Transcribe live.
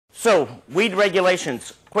So, weed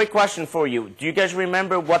regulations. Quick question for you. Do you guys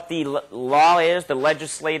remember what the law is, the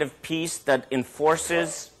legislative piece that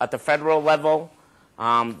enforces at the federal level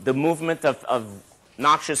the movement of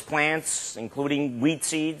noxious plants, including weed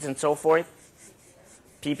seeds and so forth?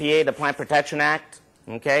 PPA, the Plant Protection Act.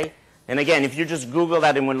 Okay? And again, if you just Google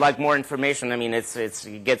that and would like more information, I mean, it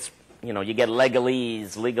gets, you know, you get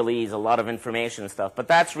legalese, a lot of information and stuff. But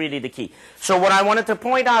that's really the key. So what I wanted to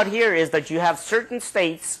point out here is that you have certain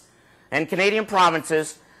states and Canadian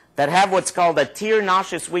provinces that have what's called a tier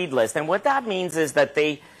noxious weed list. And what that means is that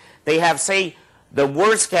they have, say, the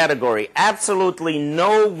worst category. Absolutely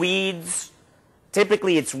no weeds,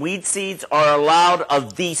 typically it's weed seeds, are allowed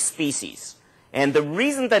of these species. And the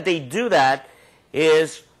reason that they do that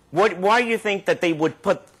is, why do you think that they would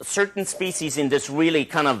put certain species in this really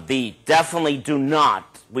kind of the definitely do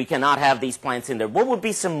not, we cannot have these plants in there? What would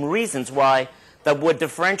be some reasons why that would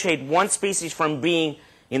differentiate one species from being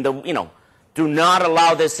in the, you know, do not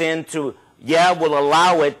allow this in to, yeah, we'll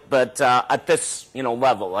allow it, but at this, you know,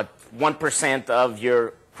 level, at 1% of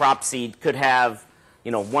your crop seed could have,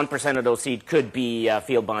 you know, 1% of those seed could be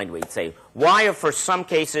field bindweed, say. Why, or for some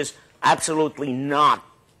cases, absolutely not,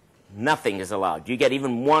 nothing is allowed. You get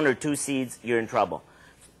even 1 or 2 seeds, you're in trouble.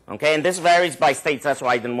 Okay, and this varies by states. That's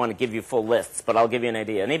why I didn't want to give you full lists, but I'll give you an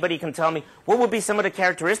idea. Anybody can tell me what would be some of the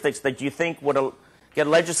characteristics that you think would get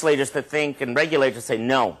legislators to think and regulators to say,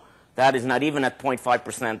 no, that is not even at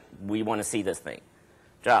 0.5%, we want to see this thing.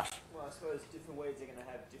 Josh? Well, I suppose different weeds are going to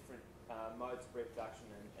have different modes of reproduction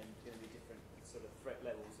and going to be different sort of threat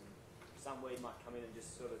levels. And some weed might come in and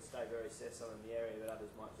just sort of stay very sessile in the area, but others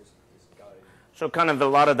might just go. So kind of a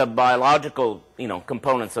lot of the biological, you know,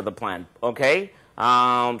 components of the plant, okay?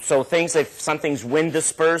 So things, if something's wind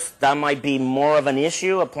dispersed, that might be more of an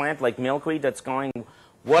issue, a plant like milkweed that's going.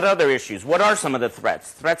 What other issues? What are some of the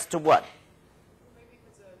threats? Threats to what? Maybe if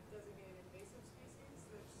it's a designated invasive species,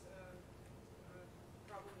 there's a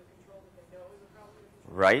problem to control that they know is a problem to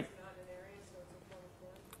control. Right. It's not an area, so it's a form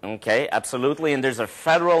of form. Okay, absolutely. And there's a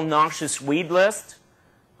federal noxious weed list.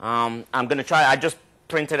 I'm going to try, I just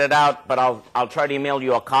printed it out, but I'll try to email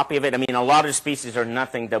you a copy of it. I mean, a lot of species are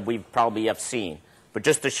nothing that we probably have seen. But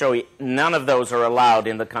just to show you, none of those are allowed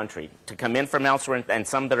in the country to come in from elsewhere, and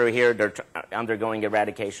some that are here, they're undergoing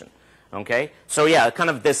eradication. Okay? So yeah, kind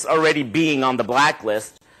of this already being on the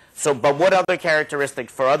blacklist. So, but what other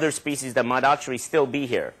characteristics for other species that might actually still be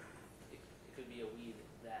here? It could be a weed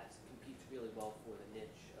that competes really well for the niche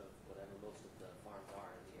of whatever most of the farms are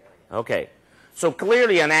in the area. Okay. So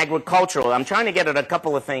clearly an agricultural, I'm trying to get at a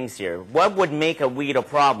couple of things here. What would make a weed a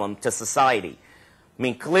problem to society? I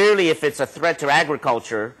mean, clearly if it's a threat to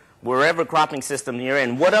agriculture, wherever cropping system you're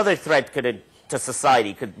in, what other threat could it to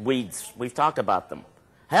society? Could weeds, we've talked about them.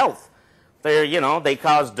 Health. They're, you know,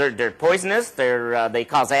 they're poisonous, they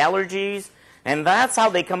cause allergies, and that's how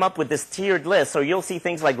they come up with this tiered list. So you'll see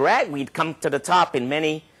things like ragweed come to the top in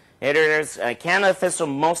many areas. Canada thistle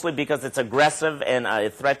mostly because it's aggressive and a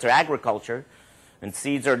threat to agriculture, and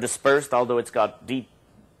seeds are dispersed, although it's got deep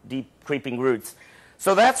creeping roots.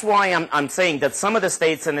 So that's why I'm saying that some of the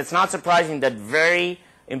states, and it's not surprising that very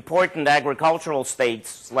important agricultural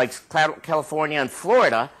states like California and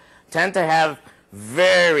Florida tend to have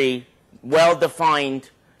very well-defined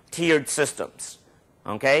tiered systems.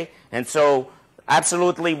 Okay? And so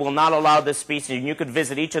absolutely will not allow this species. And you could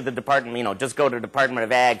visit each of the department, you know, just go to the Department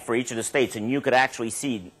of Ag for each of the states, and you could actually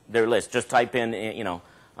see their list. Just type in, you know,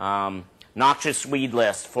 noxious weed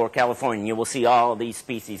list for California. You will see all of these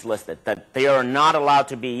species listed. That they are not allowed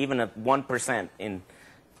to be even at 1%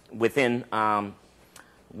 within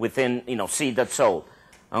you know, seed that's sold.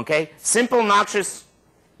 Okay, simple noxious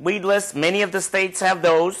weed list. Many of the states have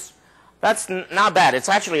those. That's not bad. It's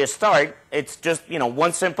actually a start. It's just, you know,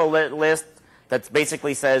 one simple list that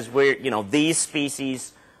basically says these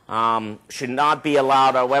species should not be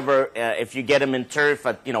allowed. However, if you get them in turf,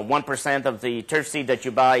 at 1% of the turf seed that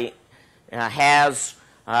you buy has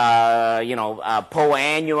poa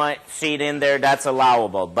annua seed in there, that's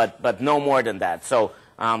allowable, but no more than that. So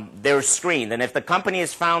they're screened, and if the company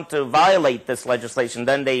is found to violate this legislation,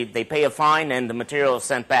 then they pay a fine and the material is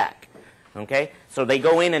sent back. Okay, so they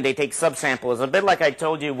go in and they take subsamples, a bit like I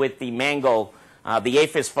told you with the mango, the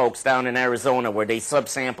aphis folks down in Arizona, where they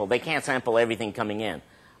subsample. They can't sample everything coming in,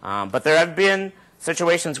 but there have been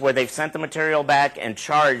situations where they've sent the material back and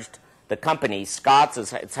charged the company. Scott's,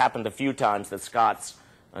 it's happened a few times that Scott's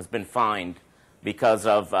has been fined because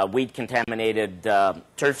of weed-contaminated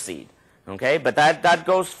turf seed. Okay, but that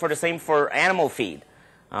goes for the same for animal feed.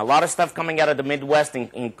 A lot of stuff coming out of the Midwest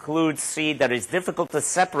includes seed that is difficult to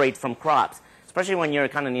separate from crops. especially when you're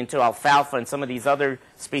kind of into alfalfa and some of these other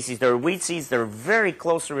species. There are weed seeds that are very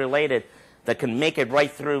closely related that can make it right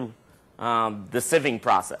through the sieving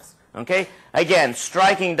process. Okay? Again,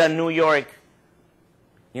 striking the New York,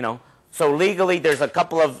 you know. So legally, there's a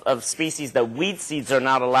couple of species that weed seeds are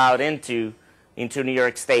not allowed into New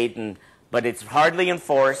York State, but it's hardly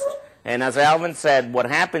enforced. And as Alvin said, what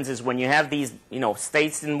happens is when you have these, you know,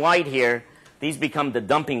 states in white here, these become the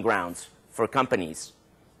dumping grounds for companies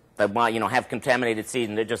that want, you know, have contaminated seed,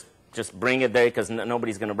 and they just bring it there because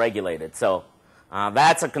nobody's going to regulate it. So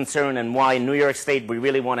that's a concern, and why in New York State we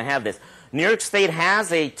really want to have this. New York State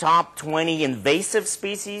has a top 20 invasive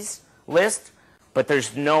species list, but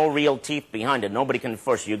there's no real teeth behind it. Nobody can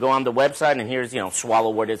enforce it. You go on the website, and here's, you know,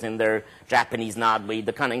 swallowwort is in there, Japanese knotweed,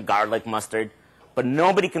 the cunning garlic mustard, but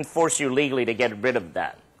nobody can force you legally to get rid of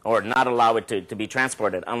that or not allow it to be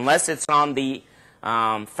transported unless it's on the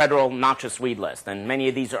federal noxious weed list, and many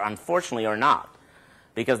of these are unfortunately are not,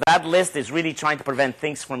 because that list is really trying to prevent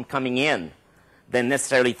things from coming in than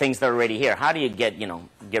necessarily things that are already here. How do you get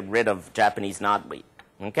rid of Japanese knotweed?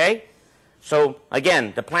 Okay, so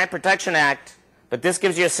again, the Plant Protection Act, but this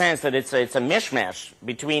gives you a sense that it's a mishmash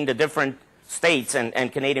between the different states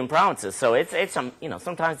and Canadian provinces. So it's you know,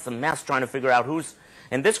 sometimes it's a mess trying to figure out who's,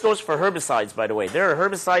 and this goes for herbicides, by the way. There are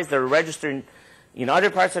herbicides that are registered in other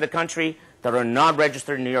parts of the country that are not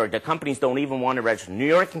registered in New York. The companies don't even want to register. New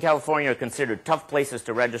York and California are considered tough places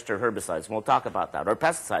to register herbicides. We'll talk about that, or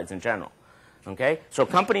pesticides in general. Okay, so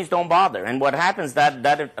companies don't bother, and what happens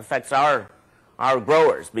that affects our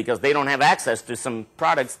growers because they don't have access to some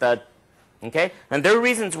products that, okay, and there are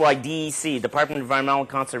reasons why DEC, Department of Environmental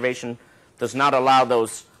Conservation, does not allow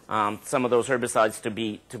those some of those herbicides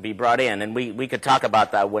to be brought in, and we could talk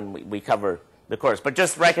about that when we cover the course. But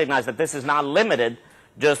just recognize that this is not limited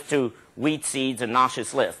just to weed seeds and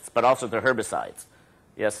noxious lists, but also to herbicides.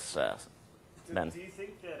 Yes, Ben. Do you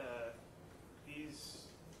think that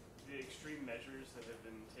the extreme measures that have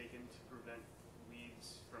been taken to prevent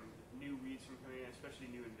new weeds from coming in,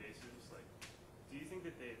 especially new invasives, like, do you think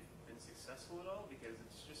that they've been successful at all? Because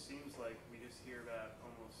it just seems like we just hear about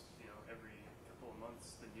almost, you know, every couple of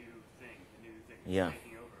months the new thing Yeah.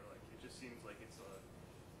 taking over. Like, it just seems like it's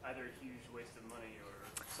either a huge waste of money or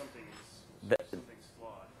something's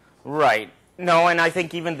flawed. Right. No, and I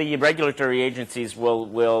think even the regulatory agencies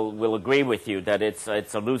will agree with you that it's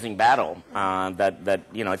a losing battle. That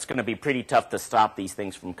you know, it's going to be pretty tough to stop these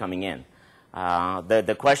things from coming in.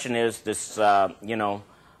 The question is this, you know,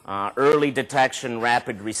 early detection,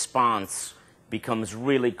 rapid response becomes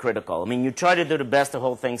really critical. I mean, you try to do the best to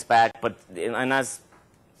hold things back, but and as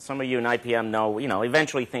some of you in IPM know, you know,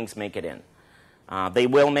 eventually things make it in. They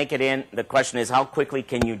will make it in. The question is, how quickly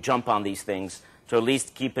can you jump on these things to at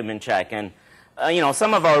least keep them in check? And you know,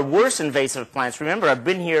 some of our worst invasive plants, remember, have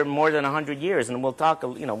been here more than 100 years, and we'll talk a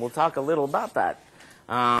little about that.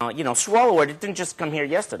 You know, swallowwort, it didn't just come here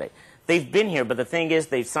yesterday. They've been here, but the thing is,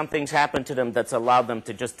 some things happened to them that's allowed them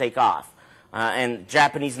to just take off. And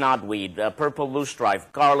Japanese knotweed, purple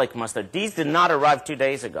loosestrife, garlic mustard, these did not arrive 2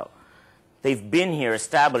 days ago. They've been here,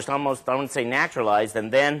 established, almost, I wouldn't say naturalized,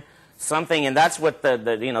 and then something, and that's what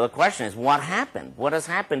the question is, what happened? What has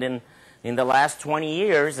happened in the last 20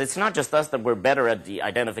 years? It's not just us that we're better at the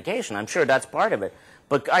identification. I'm sure that's part of it.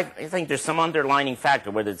 But I think there's some underlining factor,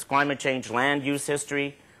 whether it's climate change, land use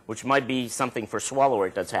history, which might be something for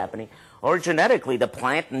swallowwort that's happening, or genetically, the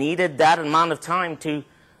plant needed that amount of time to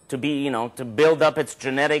be, you know, to build up its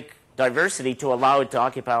genetic diversity to allow it to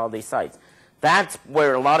occupy all these sites. That's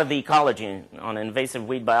where a lot of the ecology on invasive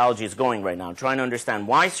weed biology is going right now, trying to understand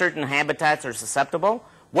why certain habitats are susceptible,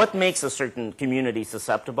 what makes a certain community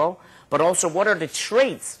susceptible, but also what are the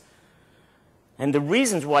traits and the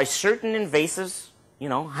reasons why certain invasives, you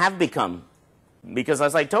know, have become. Because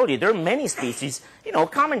as I told you, there are many species, you know,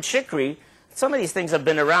 common chicory, some of these things have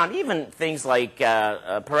been around, even things like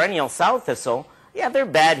perennial sow thistle, yeah, they're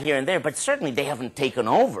bad here and there, but certainly they haven't taken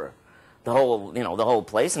over the whole, you know, the whole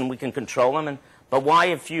place, and we can control them. But why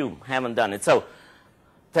a few haven't done it? So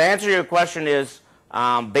to answer your question is,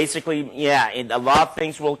 basically, yeah, a lot of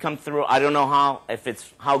things will come through. I don't know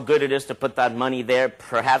how good it is to put that money there.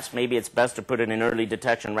 Perhaps maybe it's best to put it in early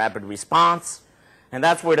detection, rapid response. And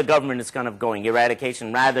that's where the government is kind of going,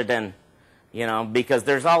 eradication rather than, you know, because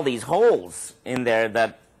there's all these holes in there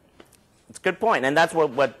that, it's a good point. And that's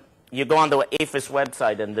what you go on the APHIS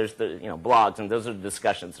website and there's the, you know, blogs, and those are the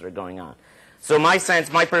discussions that are going on. So my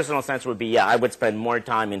personal sense would be, yeah, I would spend more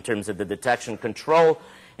time in terms of the detection control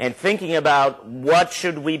and thinking about what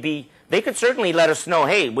should we be. They could certainly let us know,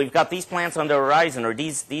 hey, we've got these plants on the horizon, or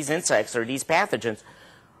these insects or these pathogens.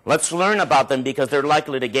 Let's learn about them because they're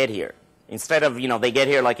likely to get here. Instead of, they get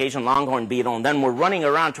here like Asian longhorn beetle, and then we're running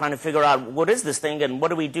around trying to figure out what is this thing and what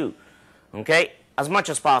do we do, okay? As much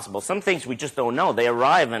as possible. Some things we just don't know. They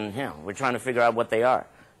arrive and, we're trying to figure out what they are.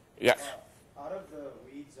 Yes? Out of the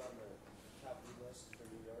weeds on the top weed list for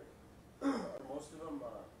New York, are most of them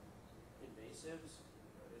invasives?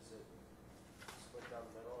 Or is it split down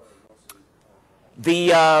the middle, or mostly?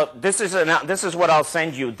 This is what I'll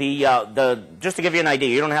send you. Just to give you an idea,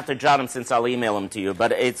 you don't have to jot them since I'll email them to you,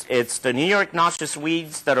 but it's the New York noxious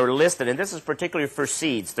weeds that are listed, and this is particularly for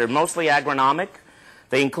seeds. They're mostly agronomic.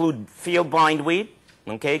 They include field bindweed,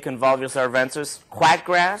 okay, Convolvulus arvensis,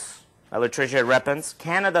 quackgrass, Elytria repens,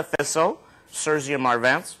 Canada thistle, Cercium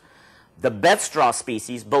arvense, the bedstraw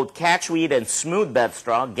species, both catchweed and smooth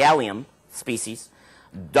bedstraw, Gallium species,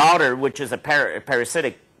 dodder, which is a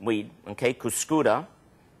parasitic weed, okay, Cuscuta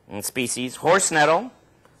species, horse nettle,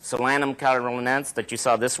 Solanum carolinense that you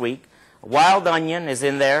saw this week, wild onion is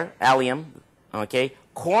in there, Allium, okay,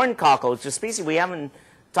 corn cockle, a species we haven't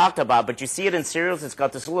talked about, but you see it in cereals. It's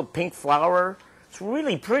got this little pink flower. It's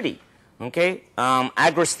really pretty. Okay,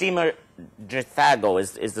 Agrostima githago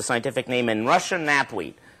is the scientific name, and Russian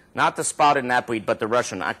knapweed, not the spotted knapweed, but the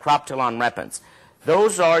Russian Acroptilon repens.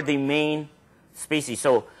 Those are the main species.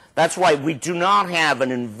 So that's why we do not have an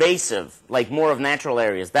invasive like more of natural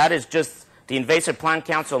areas. That is just the Invasive Plant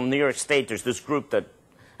Council in New York State. There's this group that,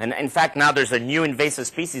 and in fact now there's a new Invasive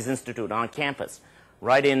Species Institute on campus,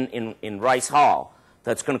 right in Rice Hall.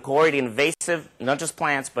 That's going to coordinate invasive, not just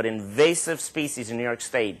plants, but invasive species in New York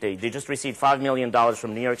State. They just received $5 million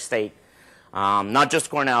from New York State, not just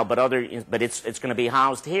Cornell, but it's going to be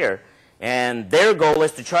housed here. And their goal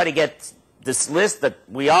is to try to get this list that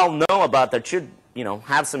we all know about that should,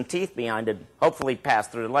 have some teeth behind it, hopefully pass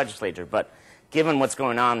through the legislature. But given what's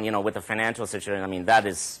going on, with the financial situation, I mean, that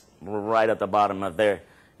is right at the bottom of their,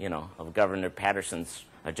 of Governor Patterson's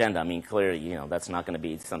agenda. I mean, clearly, that's not going to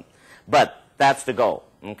be some, but that's the goal,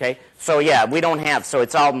 okay? So yeah, we don't have, so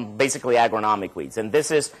it's all basically agronomic weeds. And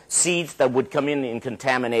this is seeds that would come in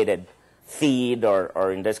contaminated feed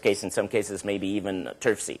or in this case, in some cases, maybe even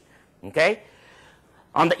turf seed, okay?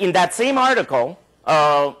 In that same article,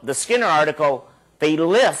 the Skinner article, they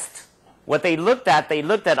list what they looked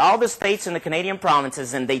at all the states in the Canadian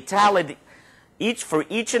provinces, and they tallied for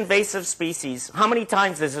each invasive species, how many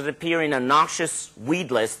times does it appear in a noxious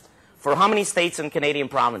weed list for how many states and Canadian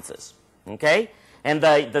provinces? Okay, and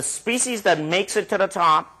the species that makes it to the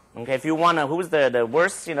top, okay, if you want to, who's the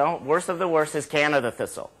worst, worst of the worst is Canada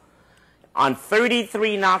thistle, on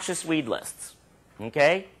 33 noxious weed lists,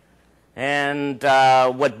 okay, and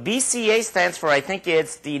what BCA stands for, I think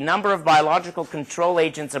it's the number of biological control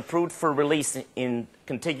agents approved for release in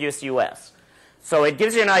contiguous U.S. So it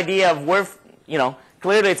gives you an idea of where,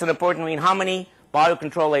 clearly it's an important, how many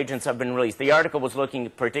biocontrol agents have been released. The article was looking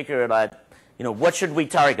particularly at what should we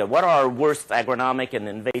target? What are our worst agronomic and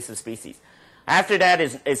invasive species? After that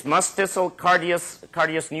is musk thistle, Cardius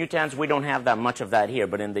nutans. We don't have that much of that here,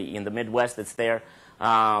 but in the Midwest it's there.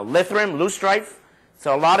 Lythrum, loosestrife.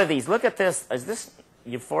 So a lot of these. Look at this. Is this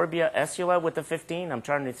Euphorbia esula with the 15? I'm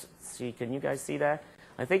trying to see. Can you guys see that?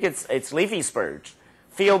 I think it's leafy spurge,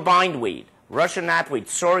 field bindweed, Russian knapweed,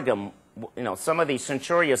 sorghum. Some of these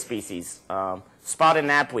Centuria species, spotted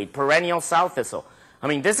knapweed, perennial sow thistle. I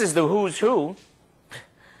mean, this is the who's who,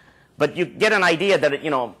 but you get an idea that,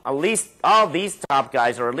 at least all these top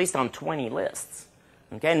guys are at least on 20 lists.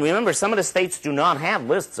 Okay, and remember, some of the states do not have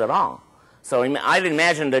lists at all. So I'd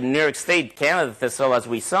imagine the New York State Canada thistle, as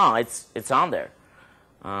we saw, it's on there.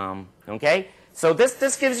 Okay, so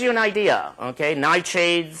this gives you an idea. Okay,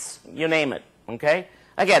 nightshades, you name it. Okay,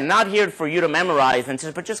 again, not here for you to memorize,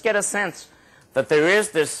 but just get a sense that there is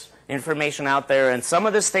this information out there, and some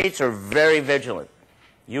of the states are very vigilant.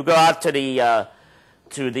 You go out to the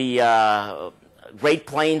Great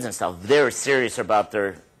Plains and stuff, they're serious about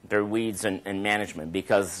their weeds and management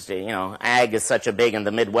because, ag is such a big in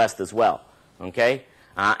the Midwest as well, okay?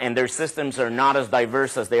 And their systems are not as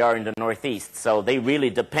diverse as they are in the Northeast, so they really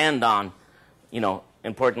depend on,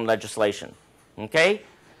 important legislation, okay?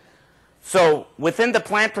 So within the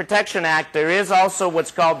Plant Protection Act, there is also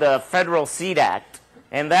what's called the Federal Seed Act,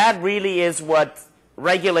 and that really is what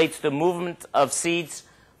regulates the movement of seeds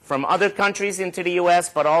from other countries into the U.S.,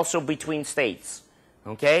 but also between states,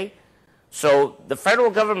 okay? So the federal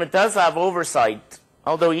government does have oversight,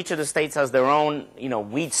 although each of the states has their own,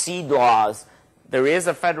 weed seed laws. There is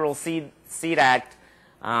a Federal Seed Act.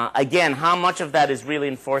 Again, how much of that is really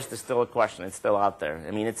enforced is still a question. It's still out there.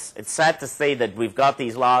 I mean, it's sad to say that we've got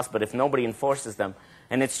these laws, but if nobody enforces them,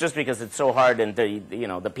 and it's just because it's so hard and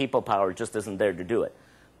the people power just isn't there to do it.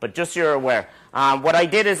 but just so you're aware. What I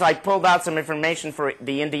did is I pulled out some information for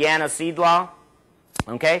the Indiana seed law,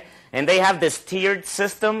 okay? And they have this tiered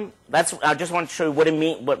system. I just want to show you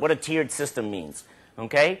what a tiered system means,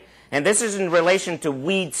 okay? And this is in relation to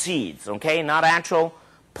weed seeds, okay, not actual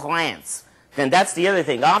plants. And that's the other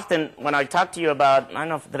thing. Often when I talk to you about, I don't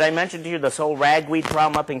know, did I mention to you this whole ragweed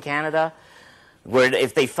problem up in Canada? Where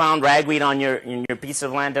if they found ragweed on your piece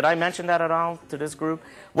of land, did I mention that at all to this group?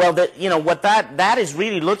 Well, what that is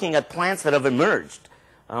really looking at plants that have emerged.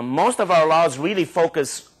 Most of our laws really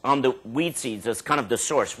focus on the weed seeds as kind of the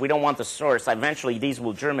source. We don't want the source. Eventually, these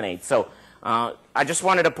will germinate. So I just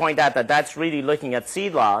wanted to point out that that's really looking at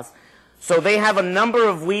seed laws. So they have a number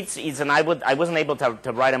of weed seeds, and I wasn't able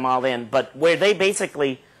to write them all in, but where they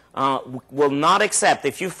basically will not accept,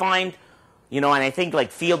 if you find, and I think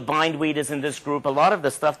like field bindweed is in this group. A lot of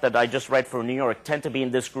the stuff that I just read for New York tend to be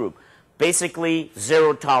in this group. Basically,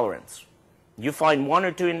 zero tolerance. You find one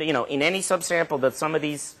or two in any subsample that some of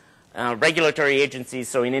these regulatory agencies,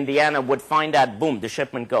 so in Indiana, would find that, boom, the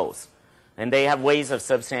shipment goes. And they have ways of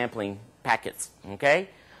subsampling packets, okay?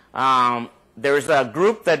 There's a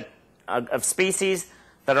group of species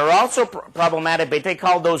that are also problematic, but they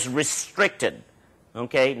call those restricted,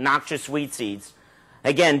 okay, noxious weed seeds.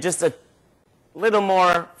 Again, just a little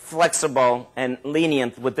more flexible and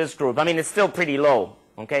lenient with this group. I mean, it's still pretty low,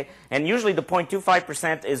 okay? And usually the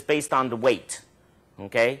 0.25% is based on the weight,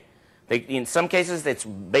 okay? In some cases, it's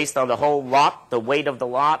based on the whole lot, the weight of the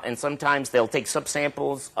lot, and sometimes they'll take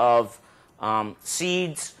subsamples of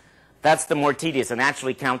seeds. That's the more tedious, and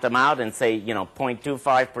actually count them out and say,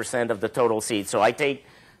 0.25% of the total seeds. So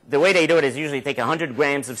the way they do it is usually take 100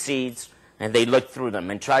 grams of seeds, and they look through them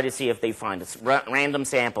and try to see if they find random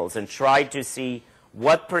samples and try to see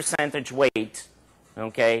what percentage weight,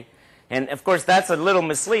 okay? And, of course, that's a little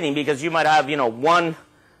misleading because you might have, one,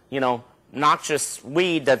 noxious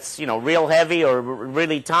weed that's, real heavy or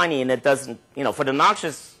really tiny, and it doesn't, for the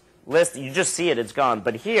noxious list, you just see it, it's gone.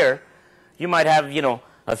 But here, you might have,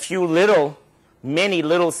 a few many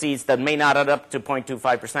little seeds that may not add up to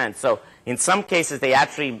 0.25%. So in some cases, they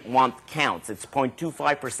actually want counts. It's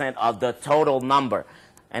 0.25% of the total number.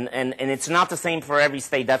 And it's not the same for every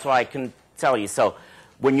state. That's why I couldn't tell you. So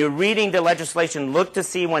when you're reading the legislation, look to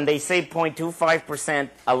see when they say 0.25%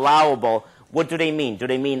 allowable, what do they mean? Do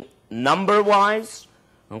they mean number-wise,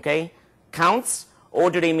 okay, counts,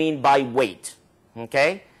 or do they mean by weight,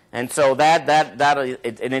 okay? And so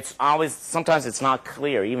and it's always, sometimes it's not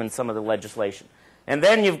clear, even some of the legislation. And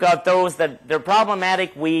then you've got those that they're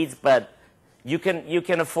problematic weeds, but you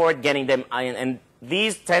can afford getting them. And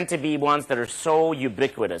these tend to be ones that are so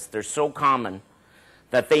ubiquitous, they're so common,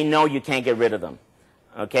 that they know you can't get rid of them,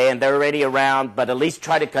 okay? And they're already around, but at least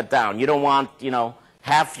try to cut down. You don't want,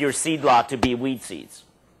 half your seed lot to be weed seeds,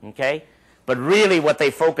 okay? But really what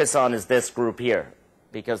they focus on is this group here,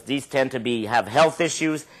 because these tend to have health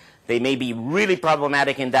issues. They may be really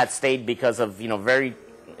problematic in that state because of, very,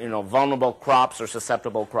 vulnerable crops or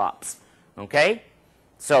susceptible crops, okay?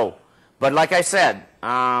 So, but like I said,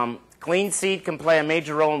 clean seed can play a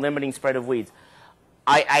major role in limiting spread of weeds.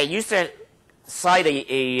 I used to cite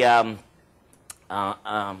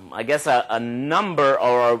I guess a number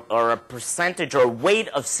or a percentage or weight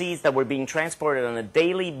of seeds that were being transported on a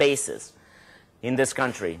daily basis in this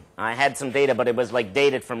country. I had some data, but it was like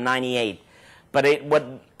dated from '98. But it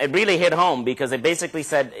really hit home because it basically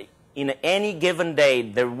said in any given day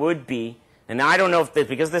there would be, and I don't know if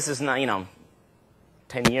because this is not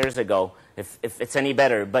 10 years ago, if it's any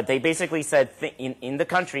better, but they basically said in the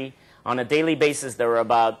country on a daily basis there were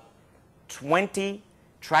about 20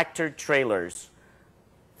 tractor trailers.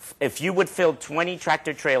 If you would fill 20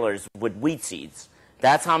 tractor trailers with wheat seeds,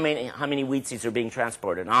 that's how many wheat seeds are being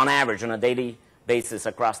transported on average on a daily basis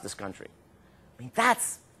across this country. I mean,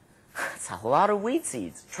 that's a lot of wheat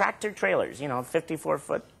seeds. Tractor trailers,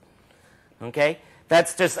 54-foot. Okay?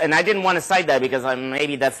 That's just, and I didn't want to cite that because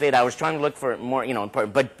maybe that's it. I was trying to look for more,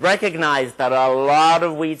 but recognize that a lot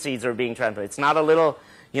of wheat seeds are being transported. It's not a little,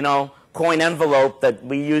 coin envelope that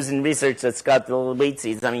we use in research that's got the little wheat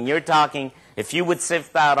seeds. I mean, you're talking, if you would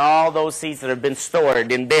sift out all those seeds that have been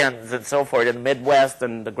stored in bins and so forth in the Midwest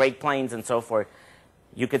and the Great Plains and so forth,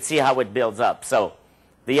 you could see how it builds up. So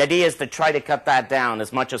the idea is to try to cut that down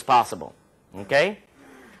as much as possible. Okay?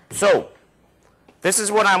 So this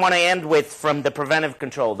is what I want to end with from the preventive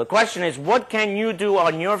control. The question is, what can you do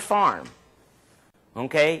on your farm,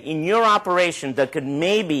 okay, in your operation that could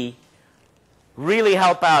maybe really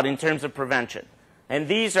help out in terms of prevention? And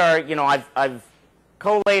these are, I've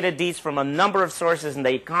collated these from a number of sources, and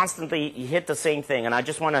they constantly hit the same thing. And I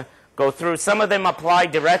just want to go through. Some of them apply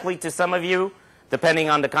directly to some of you. depending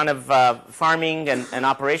on the kind of farming and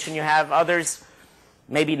operation you have. Others,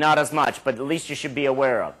 maybe not as much, but at least you should be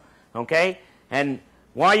aware of. Okay? And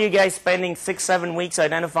why are you guys spending 6-7 weeks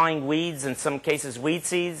identifying weeds, in some cases weed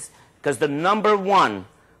seeds? Because the number one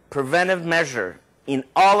preventive measure in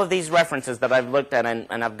all of these references that I've looked at,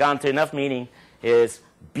 and I've gone to enough meetings, is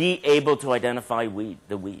be able to identify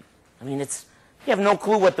the weed. I mean, you have no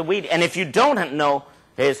clue what the weed, and if you don't know,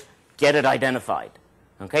 is get it identified.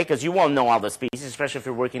 Okay? Because you won't know all the species, especially if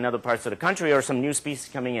you're working in other parts of the country or some new species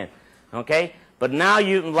coming in. Okay? But now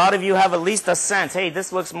a lot of you have at least a sense, hey,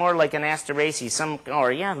 this looks more like an Asteraceae,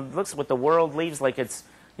 or yeah, it looks with the whorled leaves like it's,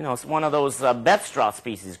 it's one of those Beth straw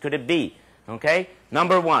species. Could it be? Okay?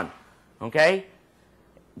 Number one. Okay?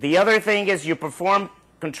 The other thing is you perform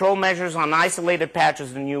control measures on isolated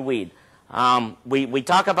patches of new weed. We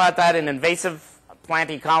talk about that in invasive plant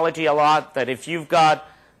ecology a lot, that if you've got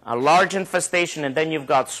a large infestation and then you've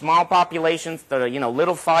got small populations that are,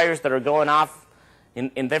 little fires that are going off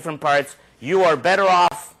in different parts, you are better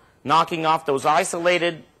off knocking off those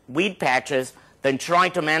isolated weed patches than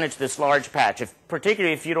trying to manage this large patch,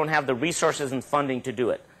 particularly if you don't have the resources and funding to do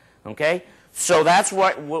it. Okay? So that's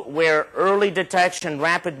where early detection,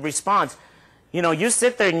 rapid response, you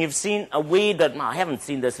sit there and you've seen a weed that, I haven't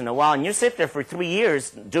seen this in a while, and you sit there for 3 years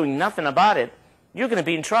doing nothing about it, you're going to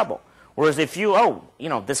be in trouble. Whereas if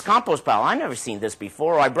this compost pile, I've never seen this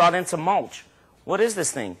before, or I brought in some mulch. What is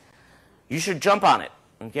this thing? You should jump on it.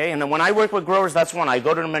 Okay? And then when I work with growers, that's one. I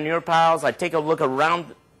go to the manure piles, I take a look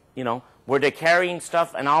around, where they're carrying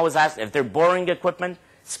stuff, and I always ask if they're boring equipment,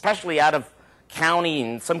 especially out of county,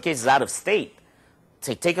 in some cases out of state.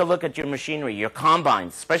 Say, take a look at your machinery, your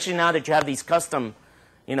combines, especially now that you have these custom,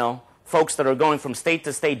 folks that are going from state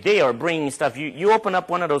to state. They are bringing stuff. You open up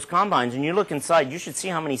one of those combines and you look inside, you should see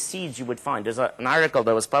how many seeds you would find. There's an article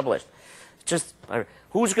that was published. Just,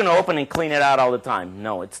 who's going to open and clean it out all the time?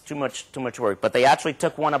 No, it's too much work. But they actually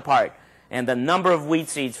took one apart, and the number of weed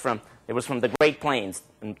seeds it was from the Great Plains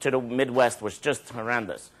to the Midwest was just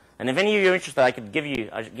horrendous. And if any of you are interested, I could give you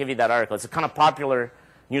that article. It's a kind of popular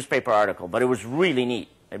newspaper article, but it was really neat.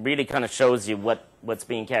 It really kind of shows you what's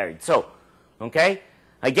being carried. So, okay,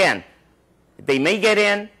 again, they may get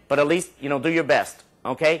in, but at least do your best.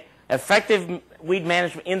 Okay, effective weed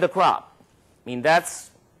management in the crop. I mean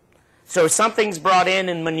so if something's brought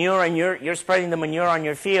in manure and you're spreading the manure on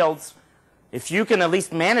your fields, if you can at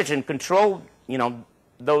least manage and control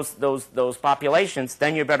those populations,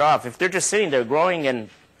 then you're better off. If they're just sitting there growing in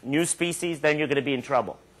new species, then you're going to be in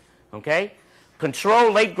trouble. Okay?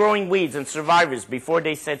 Control late-growing weeds and survivors before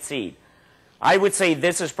they set seed. I would say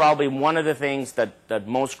this is probably one of the things that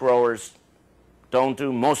most growers don't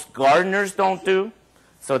do, most gardeners don't do.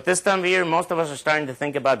 So at this time of year, most of us are starting to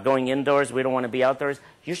think about going indoors. We don't want to be outdoors.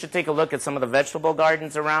 You should take a look at some of the vegetable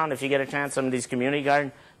gardens around if you get a chance, some of these community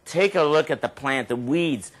gardens. Take a look at the plant, the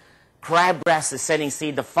weeds. Crabgrass is setting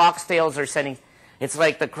seed. The foxtails are setting. It's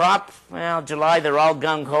like the crop, well, July, they're all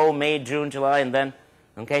gung-ho, May, June, July, and then,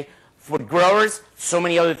 okay? For growers, so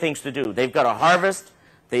many other things to do. They've got to harvest.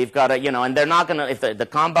 They've got to, and they're not going to, if the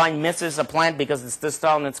combine misses a plant because it's this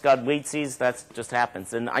tall and it's got weed seeds, that just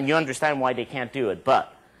happens. And you understand why they can't do it.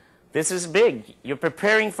 But this is big. You're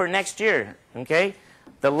preparing for next year, okay?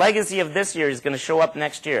 The legacy of this year is going to show up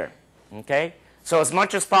next year, okay? So as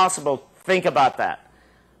much as possible, think about that,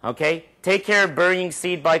 okay? Take care of burying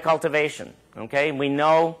seed by cultivation, okay? We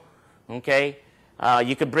know, okay,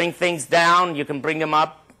 you can bring things down, you can bring them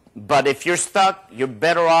up, but if you're stuck, you're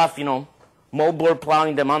better off, moldboard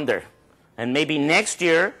plowing them under. And maybe next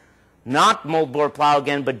year, not moldboard plow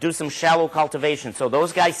again, but do some shallow cultivation. So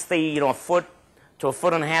those guys stay, a foot to a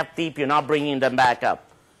foot and a half deep. You're not bringing them back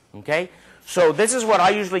up. Okay? So this is what I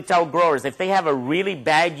usually tell growers. If they have a really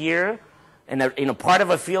bad year and a part of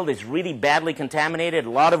a field is really badly contaminated, a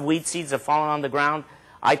lot of weed seeds have fallen on the ground,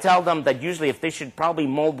 I tell them that usually if they should probably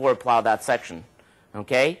moldboard plow that section.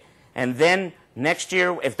 Okay? And then next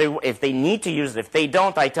year, if they need to use it, if they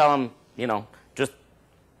don't, I tell them, just,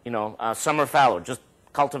 summer fallow, just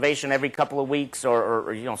cultivation every couple of weeks,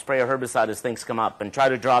 or spray a herbicide as things come up, and try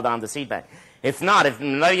to draw down the seed bank. If not,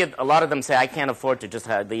 a lot of them say, I can't afford to just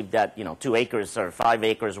leave that, 2 acres or 5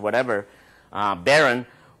 acres or whatever, barren,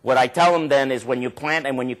 what I tell them then is when you plant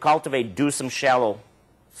and when you cultivate, do some shallow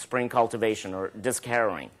spring cultivation or disc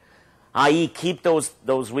harrowing, i.e. keep those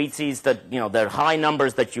weed seeds that, they're high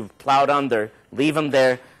numbers that you've plowed under, leave them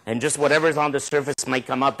there, and just whatever's on the surface might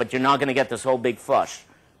come up, but you're not going to get this whole big flush.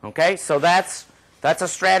 Okay? So that's a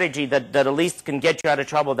strategy that at least can get you out of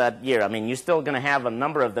trouble that year. I mean, you're still going to have a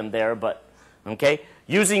number of them there, but, okay?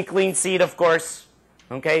 Using clean seed, of course,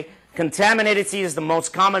 okay? Contaminated seed is the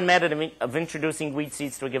most common method of introducing weed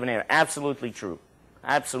seeds to a given area. Absolutely true.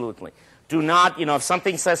 Absolutely. Do not, if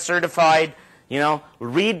something says certified,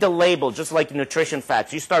 read the label, just like nutrition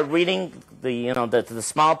facts. You start reading the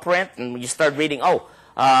small print, and you start reading,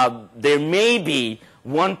 there may be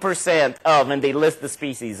 1% of, and they list the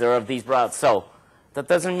species, or of these broths. So that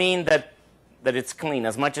doesn't mean that it's clean.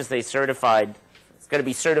 As much as they certified, it's going to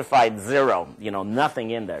be certified 0,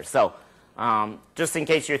 nothing in there. So just in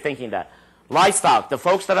case you're thinking that. Livestock, the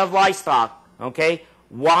folks that have livestock, okay,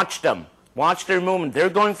 watch them. Watch their movement. They're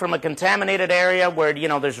going from a contaminated area where,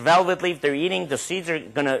 there's velvet leaf. They're eating. The seeds are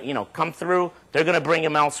going to, come through. They're going to bring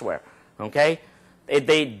them elsewhere, okay?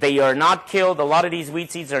 They are not killed. A lot of these weed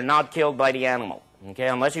seeds are not killed by the animal, okay?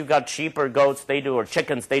 Unless you've got sheep or goats, or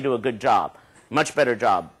chickens, they do a good job. Much better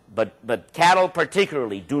job. But cattle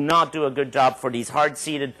particularly do not do a good job for these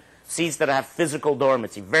hard-seeded seeds that have physical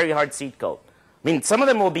dormancy, very hard seed coat. I mean, some of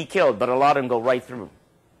them will be killed, but a lot of them go right through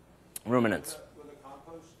ruminants. Will the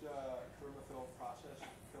compost permafill process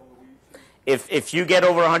fill the weeds? If you get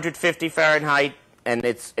over 150 Fahrenheit and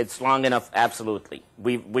it's long enough, absolutely.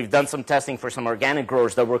 We've done some testing for some organic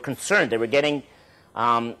growers that were concerned. They were getting,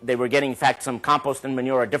 in fact, some compost and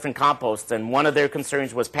manure, different composts, and one of their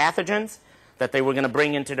concerns was pathogens that they were going to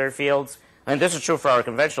bring into their fields. And this is true for our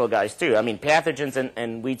conventional guys, too. I mean, pathogens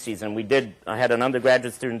and weed seeds. And I had an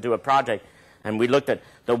undergraduate student do a project, and we looked at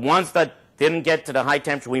the ones that didn't get to the high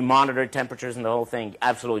temperature. We monitored temperatures and the whole thing.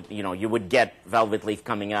 Absolutely, you would get velvet leaf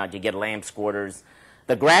coming out. You get lamb squirters.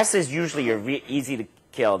 The grasses usually are easy to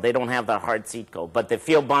kill. They don't have that hard seed coat. But the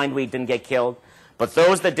field bindweed didn't get killed. But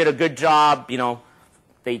those that did a good job,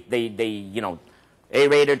 they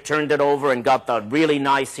aerated, turned it over, and got the really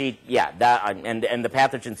nice seed. Yeah, and the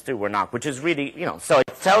pathogens too were not, which is really, so it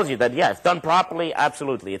tells you that, yeah, if done properly,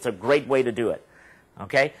 absolutely, it's a great way to do it.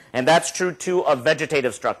 Okay, and that's true too of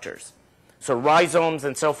vegetative structures, so rhizomes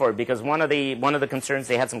and so forth. Because one of the concerns,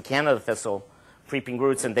 they had some Canada thistle creeping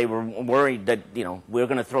roots, and they were worried that we're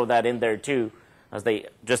going to throw that in there too, as they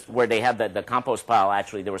just where they had the compost pile.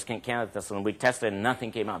 Actually, there was Canada thistle, and we tested, and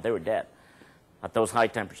nothing came out. They were dead at those high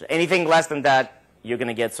temperatures. Anything less than that, you're going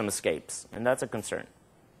to get some escapes, and that's a concern.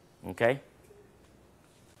 Okay?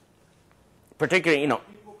 Particularly,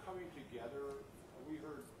 People coming together, we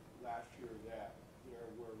heard last year that there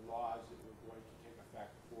were laws that were going to take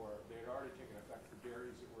effect they had already taken effect for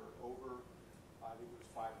dairies that were over, I think it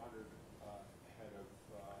was 500 head of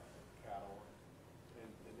cattle, and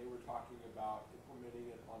they were talking about implementing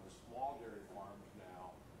it on the small dairy farms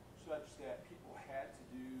now, such that people had to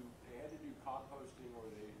do composting, or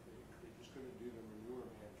they just couldn't do the manure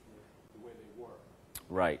management the way they were.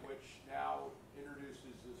 right. Which now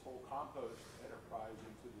introduces this whole compost enterprise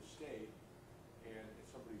into the state, and if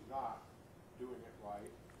somebody's not doing it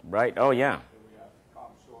right, Right. Oh, yeah. then we have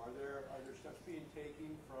problems. So are there steps being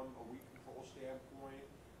taken from a weed control standpoint?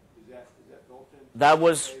 Is that built in? That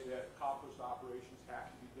was- Say that compost operations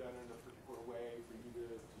have to be done in a particular way for you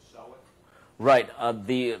to sell it? Right.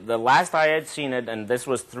 The last I had seen it, and this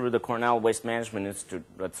was through the Cornell Waste Management Institute,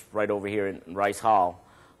 that's right over here in Rice Hall,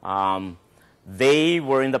 they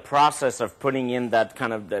were in the process of putting in that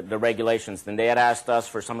kind of the regulations. And they had asked us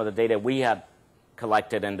for some of the data we had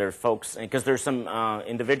collected, and their folks, because there's some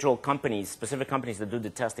individual companies, specific companies that do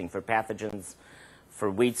the testing for pathogens,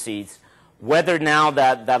 for weed seeds. Whether now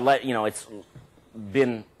that it's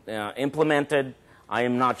been implemented, I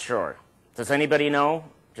am not sure. Does anybody know,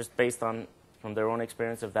 just based on from their own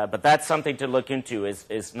experience of that? But that's something to look into,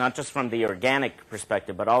 is not just from the organic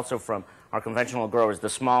perspective, but also from our conventional growers, the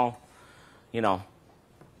small,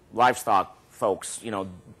 livestock folks.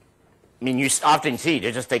 I mean, you often see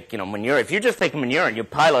they just take, manure. If you just take manure and you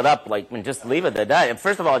pile it up, and just leave it at that. And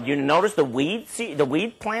first of all, you notice the weed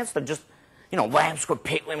plants that just, lamb squirrel,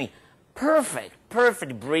 pig. I mean,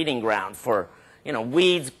 perfect breeding ground for,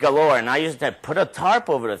 weeds galore. And I used to put a tarp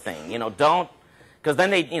over the thing. Because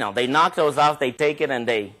then they knock those off, they take it, and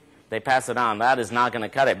they pass it on. That is not going to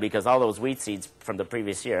cut it, because all those wheat seeds from the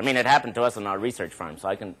previous year. I mean, it happened to us in our research farm, so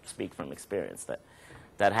I can speak from experience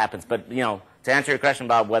that happens. But, to answer your question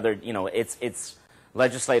about whether, it's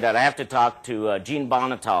legislated, I have to talk to Gene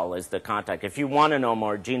Bonital is the contact. If you want to know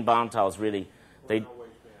more, Gene Bonital is really,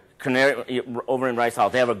 over in Rice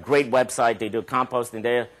Hall. They have a great website. They do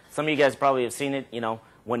composting. Some of you guys probably have seen it,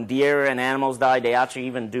 when deer and animals die, they actually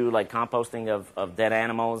even do composting of dead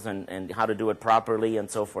animals and how to do it properly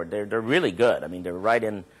and so forth. They're really good. I mean, they're right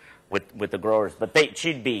in with the growers. But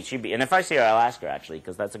she'd be. And if I see her, I'll ask her, actually,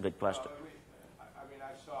 because that's a good question.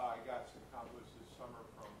 I got some compost this summer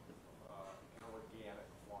from an organic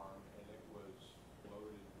farm, and it was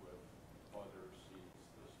loaded with other seeds,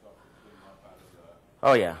 the stuff that came up out of the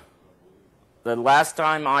Oh, yeah. the last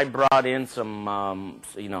time I brought in some,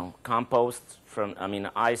 compost from,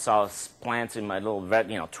 I saw plants in my little,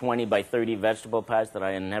 20 by 30 vegetable patch that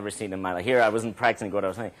I had never seen in my life. Here, I wasn't practicing what I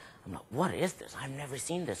was saying. I'm like, what is this? I've never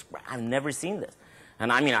seen this. I've never seen this.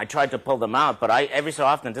 And I tried to pull them out, but every so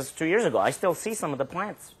often, this is 2 years ago, I still see some of the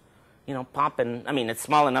plants, popping. It's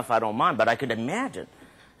small enough I don't mind, but I could imagine.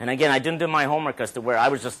 And again, I didn't do my homework as to where I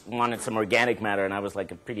was just wanted some organic matter, and I was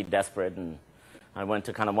like pretty desperate, and I went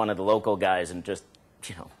to kind of one of the local guys and just,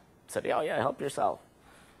 said, oh yeah, help yourself.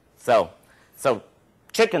 So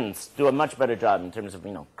chickens do a much better job in terms of,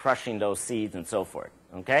 crushing those seeds and so forth,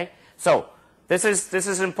 okay? So this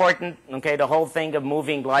is important, okay, the whole thing of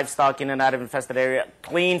moving livestock in and out of infested area,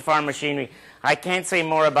 clean farm machinery. I can't say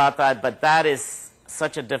more about that, but that is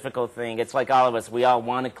such a difficult thing. It's like all of us. We all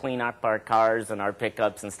want to clean up our cars and our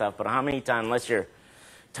pickups and stuff, but how many times, unless you're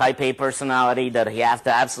type A personality that you have to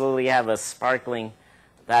absolutely have a sparkling,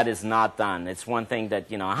 that is not done. It's one thing that,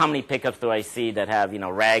 how many pickups do I see that have,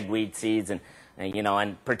 ragweed seeds and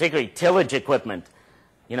particularly tillage equipment,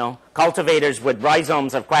 cultivators with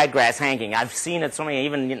rhizomes of quaggrass hanging. I've seen it so many,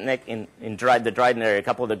 even in the Dryden area, a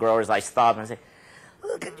couple of the growers I stop and say,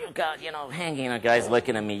 look at your God, hanging. The guy's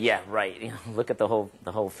looking at me, yeah, right. Look at the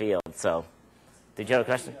whole field. So, did you have a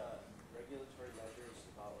question? Regulatory measures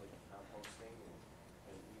about like composting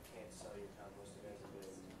and you can't sell your compost to guys that have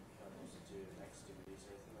been composted to activities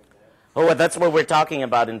or anything like that? Oh, well, that's what we're talking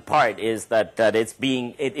about in part, is that it's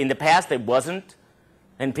being, in the past it wasn't,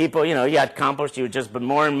 and people, you had compost, but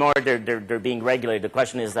more and more they're being regulated. The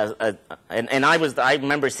question is, and I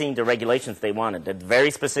remember seeing the regulations they wanted, they're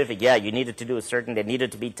very specific, yeah, you needed to do they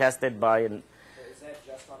needed to be tested by, Is that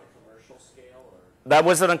just on a commercial scale? Or? That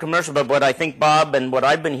wasn't a commercial, but what I think, Bob, and what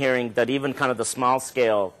I've been hearing, that even kind of the small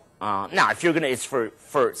scale, now, if you're it's for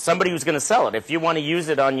somebody who's going to sell it. If you want to use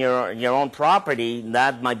it on your own property,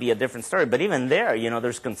 that might be a different story. But even there,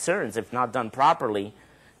 there's concerns if not done properly.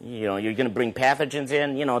 You're going to bring pathogens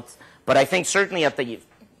in. But I think certainly at the,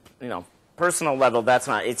 personal level, that's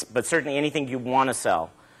not. But certainly anything you want to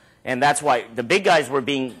sell, and that's why the big guys were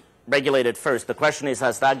being regulated first. The question is,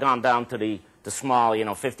 has that gone down to the small,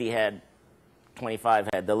 50 head, 25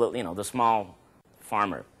 head, the small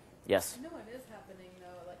farmer? Yes. I know it is happening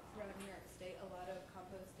though, like throughout New York State, a lot of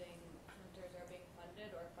composting centers are being funded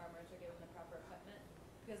or farmers are given the proper equipment,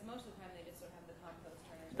 because most of the time they just don't have the compost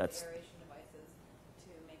turners or the aeration devices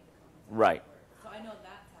to make the compost right. work. So I know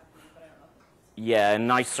that's happening, but I don't know if it's... Yeah, and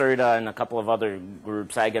NYSERDA and a couple of other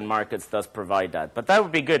groups, Ag and Markets, does provide that. But that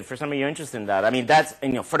would be good for some of you interested in that. That's,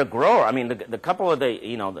 for the grower, the couple of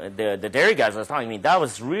the dairy guys I was talking, that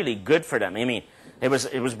was really good for them. It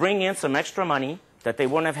was bringing in some extra money that they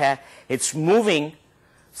wouldn't have had. It's moving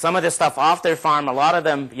some of this stuff off their farm. A lot of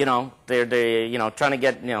them, they're trying to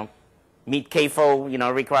get, meet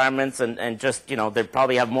CAFO, requirements and just, they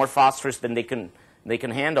probably have more phosphorus than they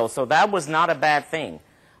can handle. So that was not a bad thing.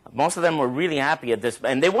 Most of them were really happy at this,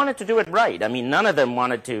 and they wanted to do it right. None of them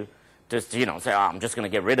wanted to just, say, oh, I'm just going to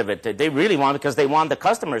get rid of it. They really wanted, because they want the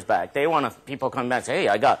customers back. They want people come back and say, hey,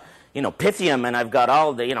 I got, Pythium, and I've got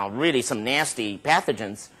all the, really some nasty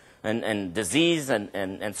pathogens and disease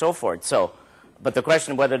and so forth. So, but the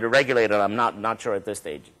question whether to regulate it, I'm not sure at this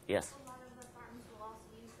stage. Yes? A lot of the farms will also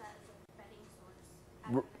use that as a bedding source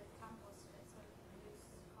after they compost it, so it can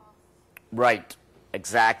reduce costs. Right.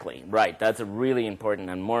 Exactly. Right. That's a really important,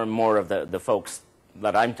 and more of the folks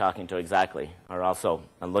that I'm talking to exactly are also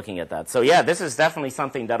looking at that. So yeah, this is definitely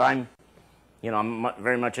something that I'm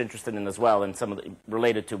very much interested in as well, and some of the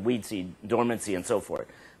related to weed seed dormancy and so forth.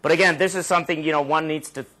 But again, this is something one needs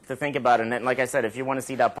to think about. And then, like I said, if you want to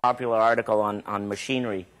see that popular article on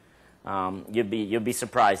machinery, you'll be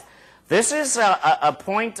surprised. This is a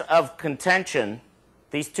point of contention.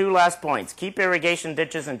 These two last points: keep irrigation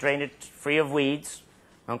ditches and drainage free of weeds.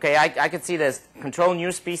 Okay, I could see this. Control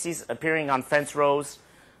new species appearing on fence rows.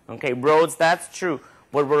 Okay, roads. That's true.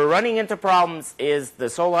 What we're running into problems is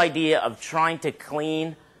this whole idea of trying to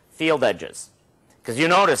clean field edges. Because you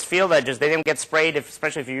notice field edges, they don't get sprayed,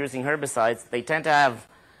 especially if you're using herbicides. They tend to have,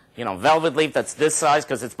 velvet leaf that's this size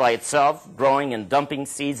because it's by itself growing and dumping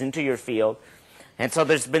seeds into your field. And so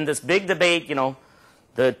there's been this big debate,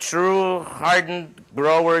 the true hardened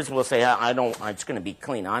growers will say, it's going to be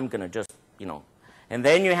clean. I'm going to just, And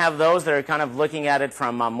then you have those that are kind of looking at it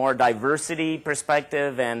from a more diversity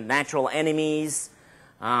perspective and natural enemies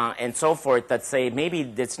and so forth, that say maybe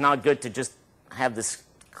it's not good to just have this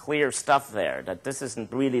clear stuff there, that this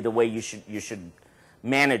isn't really the way you should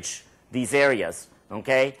manage these areas,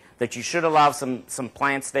 okay? That you should allow some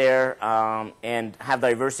plants there and have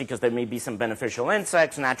diversity, because there may be some beneficial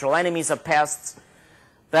insects, natural enemies of pests.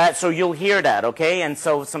 So you'll hear that, okay? And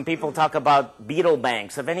so some people talk about beetle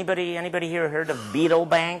banks. Have anybody here heard of beetle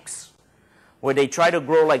banks? Where they try to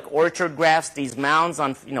grow like orchard grass, these mounds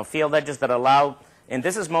on field edges that allow, and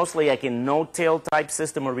this is mostly like in no-till type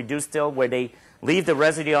system or reduced till, where they leave the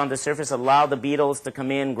residue on the surface, allow the beetles to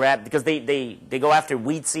come in, grab, because they go after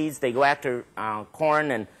weed seeds, they go after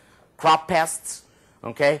corn and crop pests,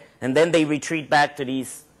 okay? And then they retreat back to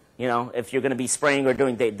these, if you're going to be spraying or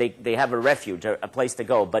doing, they have a refuge, a place to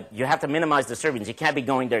go. But you have to minimize disturbance. You can't be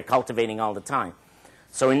going there cultivating all the time.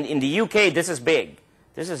 So in the UK, this is big.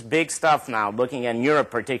 This is big stuff now, looking at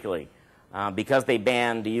Europe particularly, because they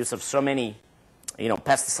banned the use of so many,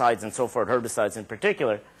 pesticides and so forth, herbicides in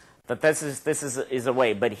particular, that this is a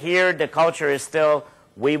way. But here, the culture is still,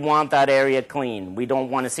 we want that area clean. We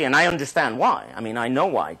don't want to see, and I understand why. I mean, I know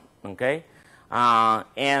why, okay?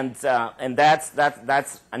 And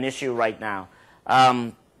that's an issue right now.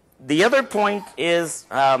 The other point is,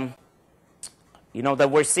 that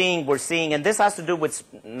we're seeing, and this has to do with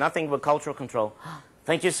nothing but cultural control.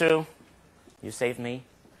 Thank you, Sue. You saved me.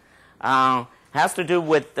 Has to do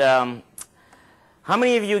with how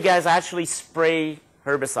many of you guys actually spray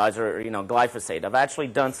herbicides or glyphosate? I've actually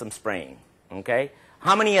done some spraying. Okay.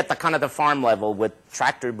 How many at the kind of the farm level with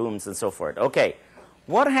tractor booms and so forth? Okay.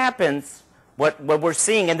 What happens? What we're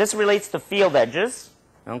seeing, and this relates to field edges,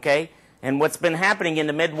 okay, and what's been happening in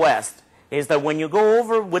the Midwest is that when you go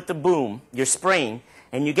over with the boom, you're spraying,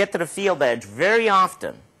 and you get to the field edge, very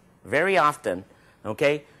often,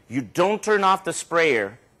 okay, you don't turn off the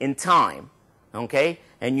sprayer in time, okay,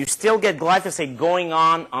 and you still get glyphosate going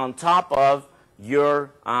on top of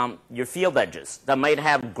your field edges that might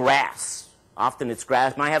have grass. Often it's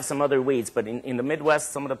grass, might have some other weeds, but in the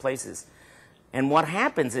Midwest, some of the places. And what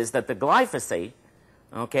happens is that the glyphosate,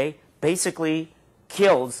 okay, basically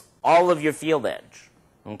kills all of your field edge,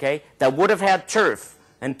 okay, that would have had turf.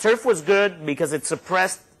 And turf was good because it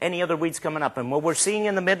suppressed any other weeds coming up. And what we're seeing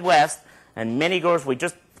in the Midwest, and many growers,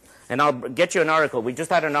 and I'll get you an article. We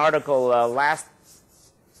just had an article last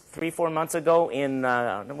 3-4 months ago in,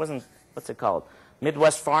 it wasn't, what's it called?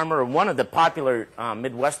 Midwest Farmer, or one of the popular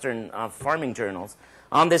Midwestern farming journals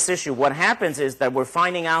on this issue. What happens is that we're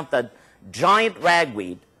finding out that giant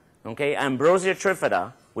ragweed, okay, Ambrosia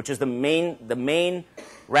trifida, which is the main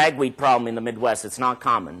ragweed problem in the Midwest. It's not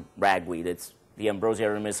common ragweed. It's the Ambrosia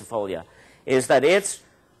remisifolia. Is that it's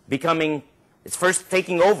first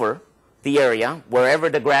taking over the area wherever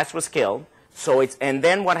the grass was killed. So and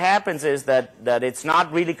then what happens is that it's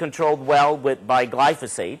not really controlled well by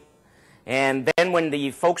glyphosate. And then when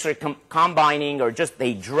the folks are combining or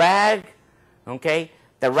they drag, okay,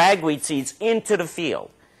 the ragweed seeds into the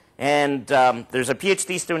field. And there's a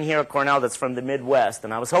PhD student here at Cornell that's from the Midwest,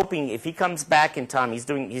 and I was hoping if he comes back in time,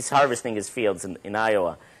 he's harvesting his fields in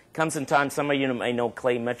Iowa. Comes in time, some of you may know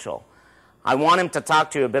Clay Mitchell. I want him to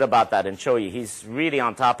talk to you a bit about that and show you. He's really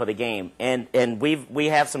on top of the game. And we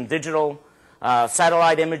have some digital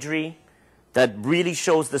satellite imagery that really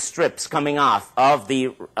shows the strips coming off of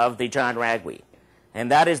the giant ragweed.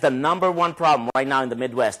 And that is the #1 problem right now in the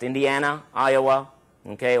Midwest. Indiana, Iowa,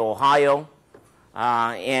 okay, Ohio.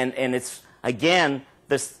 And it's, again,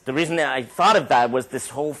 the reason that I thought of that was this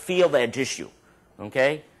whole field edge issue,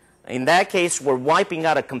 okay? In that case, we're wiping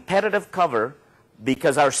out a competitive cover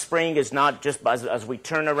because our spraying is not just as we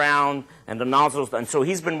turn around and the nozzles. And so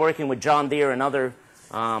he's been working with John Deere and other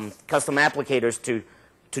custom applicators to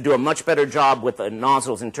do a much better job with the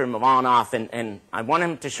nozzles in terms of on-off. And I want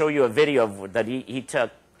him to show you a video that he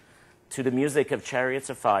took to the music of Chariots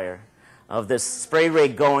of Fire, of this spray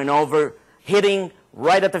rig going over, hitting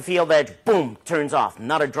right at the field edge, boom, turns off.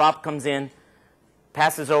 Not a drop comes in,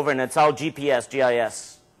 passes over, and it's all GPS,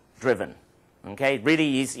 GIS driven. Okay,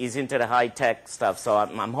 really, he's into the high-tech stuff, so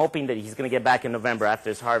I'm hoping that he's going to get back in November after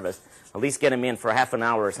his harvest. At least get him in for half an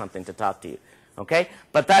hour or something to talk to you. Okay,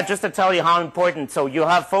 but that just to tell you how important. So you'll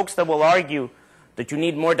have folks that will argue that you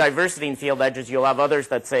need more diversity in field edges. You'll have others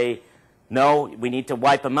that say, no, we need to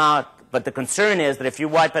wipe them out. But the concern is that if you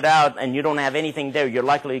wipe it out and you don't have anything there, you're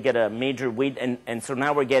likely to get a major weed. And so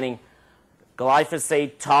now we're getting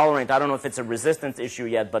glyphosate tolerant. I don't know if it's a resistance issue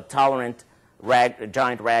yet, but tolerant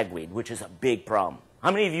giant ragweed, which is a big problem.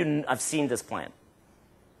 How many of you have seen this plant?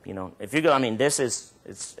 If you go, I mean, this is,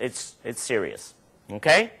 it's serious.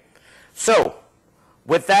 Okay? So,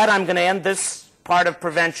 with that, I'm going to end this part of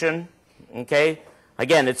prevention. Okay?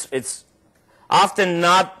 Again, it's often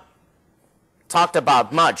not talked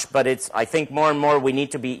about much, but I think more and more we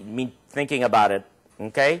need to be thinking about it.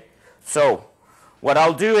 Okay? So, what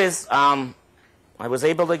I'll do is, I was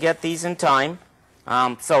able to get these in time.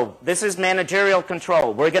 So, this is managerial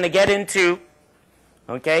control. We're going to get into,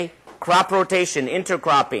 okay, crop rotation,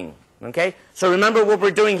 intercropping. Okay? So remember what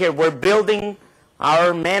we're doing here. We're building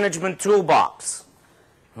our management toolbox.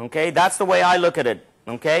 Okay? That's the way I look at it.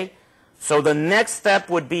 Okay? So the next step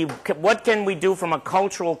would be, what can we do from a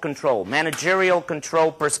cultural control, managerial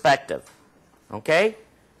control perspective? Okay?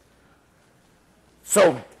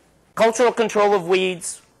 So cultural control of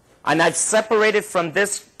weeds, and I've separated from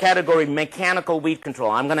this category mechanical weed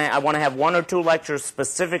control. I want to have 1 or 2 lectures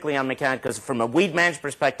specifically on mechanical, because from a weed management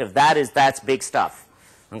perspective, that's big stuff.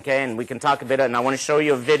 Okay, and we can talk a bit, and I want to show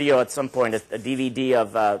you a video at some point, a DVD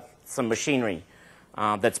of some machinery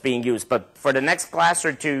that's being used. But for the next class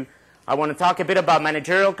or two, I want to talk a bit about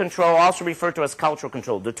managerial control, also referred to as cultural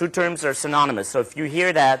control. The two terms are synonymous. So if you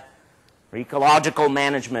hear that, or ecological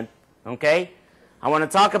management, okay, I want to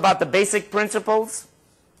talk about the basic principles.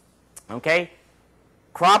 Okay,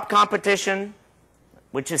 crop competition,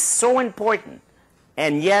 which is so important,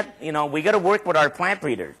 and yet, you know, we got to work with our plant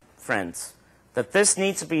breeder friends, that this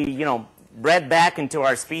needs to be, you know, bred back into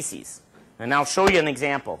our species. And I'll show you an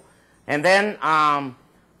example. And then,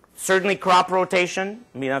 certainly crop rotation.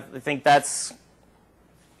 I mean, I think that's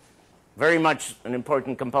very much an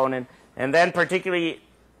important component. And then particularly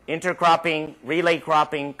intercropping, relay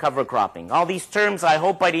cropping, cover cropping. All these terms, I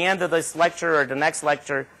hope by the end of this lecture or the next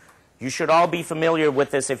lecture, you should all be familiar with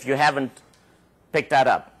this if you haven't picked that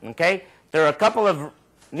up, okay? There are a couple of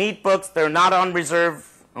neat books. They're not on reserve,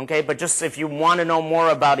 okay? But just if you want to know more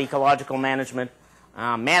about ecological management,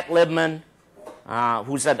 Matt Libman,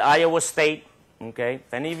 who's at Iowa State, okay?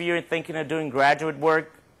 If any of you are thinking of doing graduate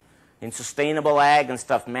work in sustainable ag and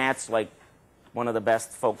stuff, Matt's like one of the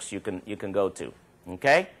best folks you can go to,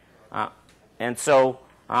 okay? And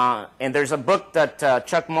there's a book that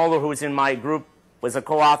Chuck Moeller, who's in my group, was a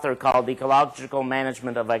co-author, called Ecological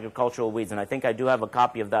Management of Agricultural Weeds, and I think I do have a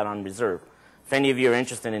copy of that on reserve, if any of you are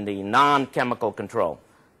interested in the non-chemical control.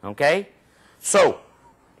 Okay? So,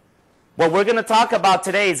 what we're going to talk about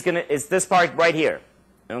today is this part right here.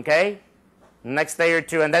 Okay? Next day or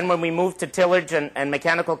two, and then when we move to tillage and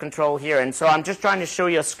mechanical control here. And so I'm just trying to show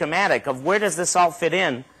you a schematic of where does this all fit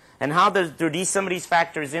in, and how do some of these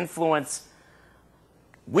factors influence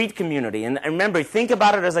wheat community. And remember, think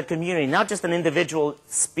about it as a community, not just an individual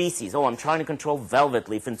species. Oh, I'm trying to control velvet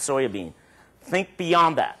leaf and soybean. Think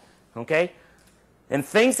beyond that, okay? And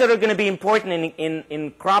things that are going to be important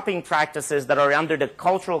in cropping practices that are under the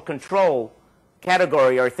cultural control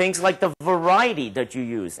category are things like the variety that you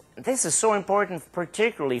use. This is so important,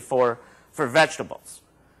 particularly for vegetables.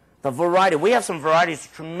 The variety. We have some varieties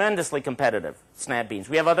tremendously competitive, snap beans.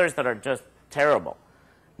 We have others that are just terrible.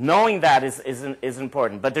 Knowing that is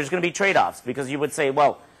important, but there's going to be trade-offs, because you would say,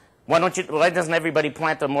 well, why doesn't everybody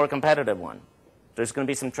plant a more competitive one? There's going to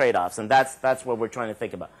be some trade-offs, and that's what we're trying to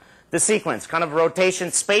think about. The sequence, kind of rotation,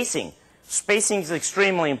 spacing. Spacing is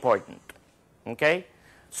extremely important, okay?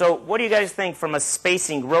 So what do you guys think from a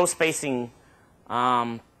spacing, row spacing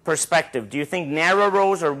perspective? Do you think narrow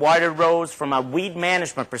rows or wider rows from a weed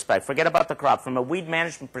management perspective? Forget about the crop. From a weed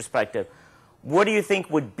management perspective, what do you think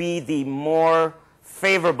would be the more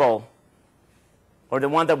favorable, or the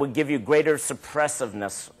one that would give you greater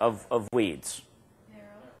suppressiveness of weeds?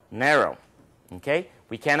 Narrow. Okay?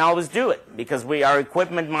 We can't always do it, because our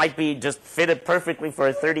equipment might be just fitted perfectly for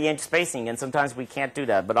a 30-inch spacing, and sometimes we can't do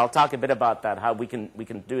that. But I'll talk a bit about that, how we can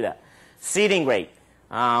do that. Seeding rate.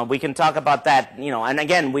 We can talk about that, you know, and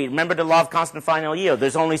again, we remember the law of constant final yield.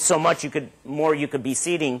 There's only so much more you could be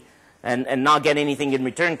seeding and not get anything in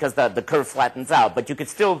return, because the curve flattens out. But you could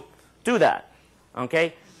still do that.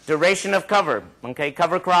 Okay, duration of cover, okay,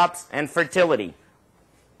 cover crops and fertility.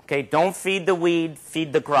 Okay, don't feed the weed,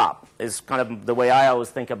 feed the crop, is kind of the way I always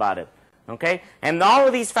think about it. Okay, and all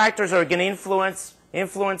of these factors are going to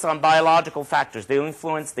influence on biological factors. They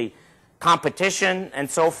influence the competition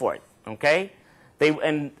and so forth. Okay,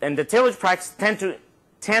 and the tillage practices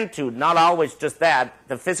tend to, not always just that,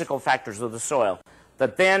 the physical factors of the soil,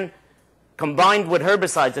 that then combined with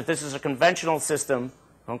herbicides, if this is a conventional system,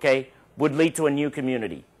 okay, would lead to a new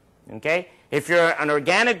community, okay? If you're an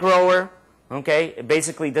organic grower, okay,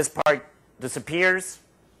 basically this part disappears,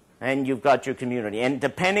 and you've got your community. And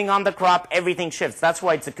depending on the crop, everything shifts. That's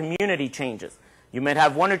why it's a community changes. You might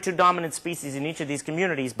have 1 or 2 dominant species in each of these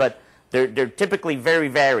communities, but they're typically very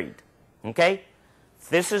varied, okay?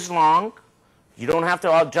 This is long. You don't have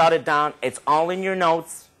to all jot it down. It's all in your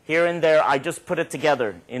notes, here and there. I just put it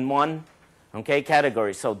together in one, okay,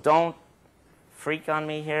 category. So don't freak on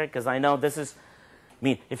me here, because I know this is, I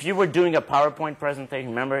mean, if you were doing a PowerPoint presentation,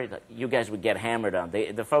 remember, you guys would get hammered on.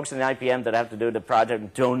 The folks in the IPM that have to do the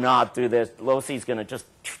project, do not do this. LOCI's going to just,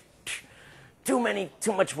 too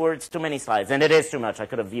much words, too many slides. And it is too much. I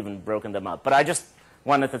could have even broken them up. But I just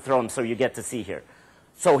wanted to throw them so you get to see here.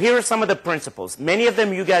 So here are some of the principles. Many of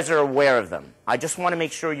them, you guys are aware of them. I just want to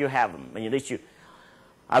make sure you have them. At least you.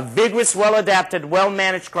 A vigorous, well-adapted,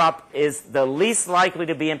 well-managed crop is the least likely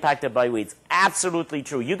to be impacted by weeds. Absolutely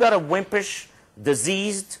true. You got a wimpish,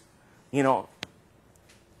 diseased,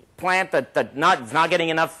 plant that is not getting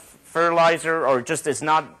enough fertilizer, or just is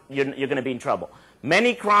not, you're going to be in trouble.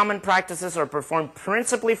 Many common practices are performed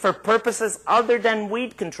principally for purposes other than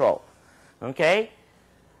weed control. Okay?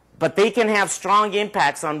 But they can have strong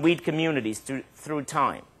impacts on weed communities through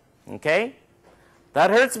time. Okay? That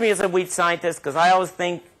hurts me as a weed scientist, because I always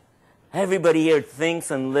think everybody here thinks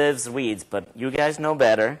and lives weeds, but you guys know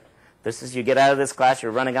better. This is, you get out of this class,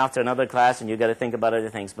 you're running off to another class, and you got to think about other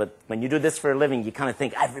things. But when you do this for a living, you kind of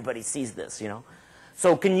think everybody sees this,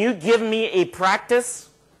 So can you give me a practice,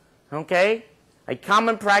 okay, a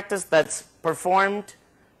common practice that's performed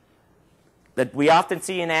that we often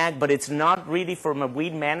see in ag, but it's not really from a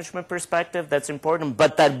weed management perspective that's important,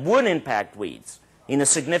 but that would impact weeds in a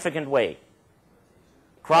significant way?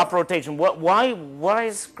 Crop rotation. Why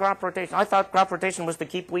is crop rotation? I thought crop rotation was to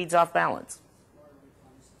keep weeds off balance.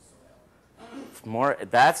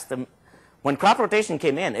 When crop rotation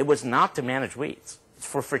came in, it was not to manage weeds. It's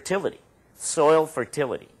for fertility, soil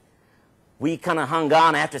fertility. We kind of hung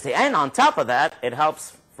on after say, and on top of that, it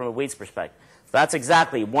helps from a weeds perspective. So that's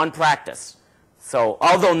exactly one practice. So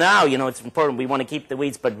although now, it's important, we want to keep the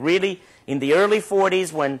weeds, but really in the early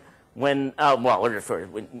 40s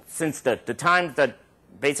since the time that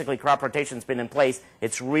basically crop rotation's been in place,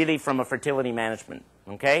 it's really from a fertility management,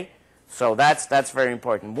 okay? So that's very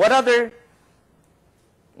important. What other,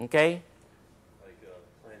 okay? Like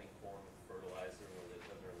planting corn with fertilizer when it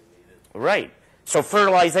doesn't really need it. Right. So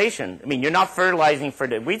fertilization, you're not fertilizing for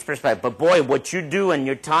the weeds perspective, but boy, what you do and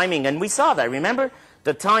your timing, and we saw that, remember?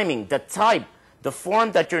 The timing, the type, the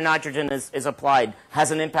form that your nitrogen is applied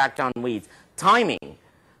has an impact on weeds. Timing,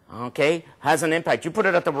 okay, has an impact. You put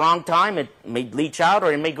it at the wrong time, it may leach out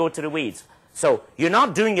or it may go to the weeds. So you're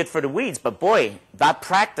not doing it for the weeds, but boy, that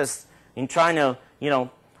practice in trying to,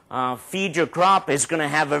 feed your crop is going to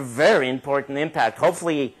have a very important impact.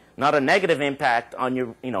 Hopefully not a negative impact on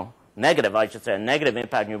your, negative, I should say, a negative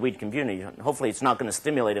impact on your weed community. Hopefully it's not going to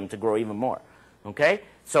stimulate them to grow even more. Okay?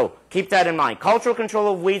 So keep that in mind. Cultural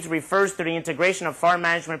control of weeds refers to the integration of farm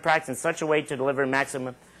management practices in such a way to deliver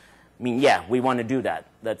maximum. Yeah, we want to do that.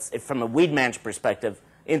 That's, from a weed management perspective,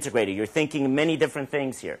 integrated. You're thinking many different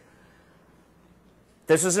things here.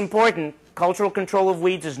 This is important. Cultural control of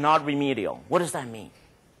weeds is not remedial. What does that mean?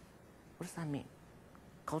 What does that mean?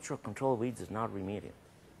 Cultural control of weeds is not remedial.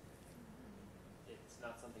 It's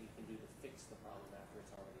not something you can do to fix the problem after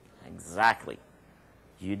it's already. Exactly.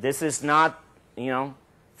 This is not,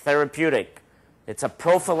 therapeutic. It's a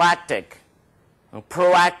prophylactic, a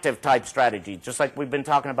proactive type strategy, just like we've been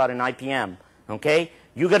talking about in IPM. Okay?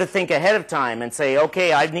 You got to think ahead of time and say,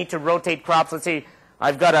 okay, I need to rotate crops. Let's say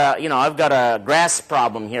I've got a grass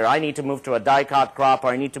problem here. I need to move to a dicot crop, or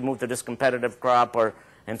I need to move to this competitive crop,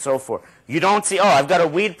 and so forth. You don't see, I've got a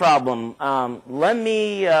weed problem. Let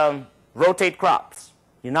me rotate crops.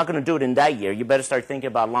 You're not going to do it in that year. You better start thinking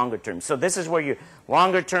about longer term. So this is where your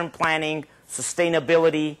longer term planning,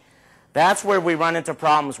 sustainability, that's where we run into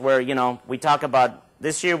problems where, we talk about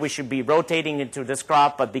this year we should be rotating into this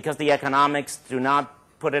crop, but because the economics do not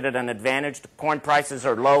put it at an advantage, the corn prices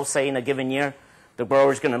are low, say, in a given year, the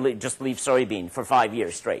grower's going to just leave soybean for 5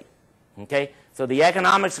 years straight. Okay? So the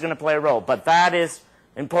economics are going to play a role, but that is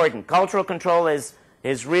important. Cultural control is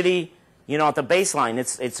really, at the baseline.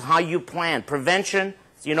 It's how you plan. Prevention.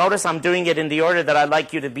 So you notice I'm doing it in the order that I'd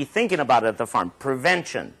like you to be thinking about it at the farm.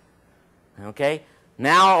 Prevention. Okay?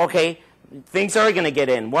 Now, things are going to get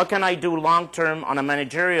in. What can I do long-term on a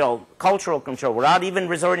managerial, cultural control, without even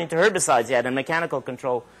resorting to herbicides yet and mechanical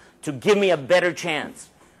control, to give me a better chance?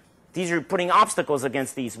 These are putting obstacles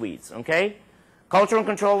against these weeds, okay? Cultural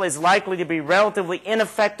control is likely to be relatively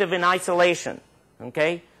ineffective in isolation,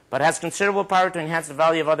 okay? But has considerable power to enhance the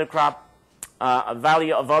value of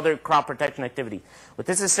other crop protection activity. What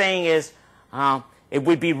this is saying is, it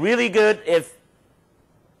would be really good if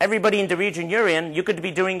everybody in the region you're in, you could be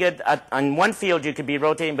doing it on one field, you could be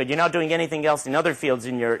rotating, but you're not doing anything else in other fields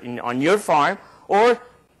on your farm or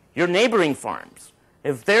your neighboring farms.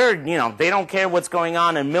 If they're, they don't care what's going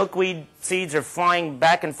on and milkweed seeds are flying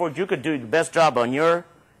back and forth, you could do the best job on your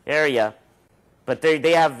area. But they've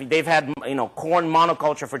had, corn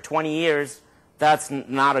monoculture for 20 years. That's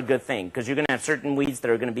not a good thing, because you're going to have certain weeds that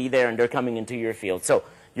are going to be there and they're coming into your field. So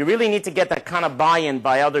you really need to get that kind of buy-in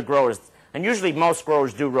by other growers. And usually most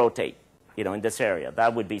growers do rotate, in this area.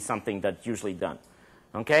 That would be something that's usually done.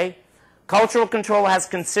 Okay? Cultural control has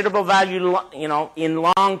considerable value, you know, in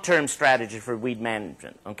long-term strategy for weed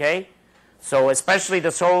management, okay? So especially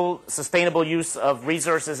this whole sustainable use of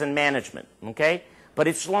resources and management, okay? But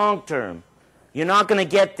it's long-term. You're not going to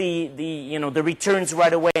get the returns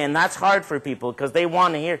right away, and that's hard for people because they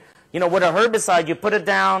want to hear, you know, with a herbicide, you put it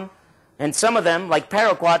down, and some of them, like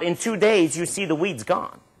paraquat, in 2 days, you see the weeds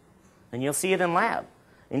gone. And you'll see it in lab.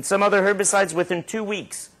 In some other herbicides, within 2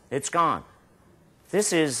 weeks, it's gone.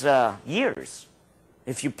 This is years.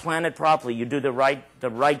 If you plan it properly, you do the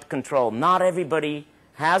right control. Not everybody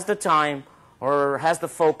has the time or has the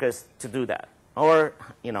focus to do that, or,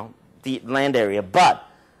 you know, the land area. But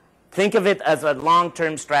think of it as a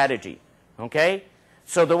long-term strategy, okay?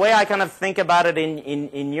 So the way I kind of think about it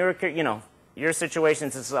in your, you know, your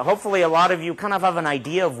situations is hopefully a lot of you kind of have an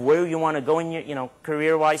idea of where you want to go in your, you know,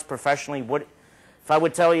 career-wise, professionally. What, if I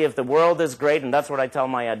would tell you if the world is great, and that's what I tell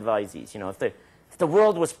my advisees, you know, if the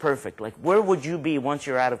world was perfect, like where would you be once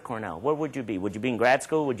you're out of Cornell? Where would you be? Would you be in grad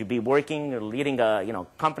school? Would you be working or leading a, you know,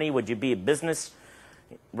 company? Would you be a business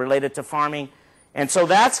related to farming? And so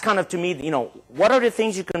that's kind of, to me, you know, what are the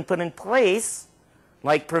things you can put in place,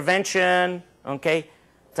 like prevention, okay,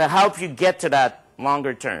 to help you get to that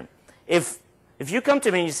longer term. If you come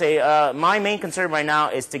to me and you say, my main concern right now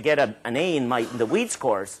is to get an A in the weeds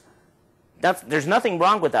course, there's nothing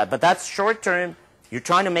wrong with that, but that's short term. You're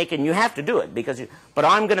trying to make it, and you have to do it. But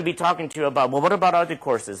I'm going to be talking to you about, well, what about other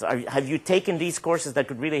courses? Have you taken these courses that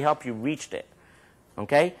could really help you reach it?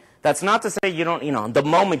 Okay? That's not to say you don't, you know, the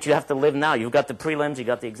moment you have to live now. You've got the prelims, you've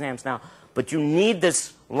got the exams now. But you need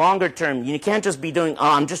this longer term. You can't just be doing,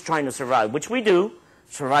 oh, I'm just trying to survive, which we do.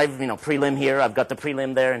 Survive, you know, prelim here, I've got the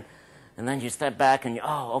prelim there. And then you step back and you,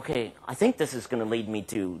 oh, okay, I think this is going to lead me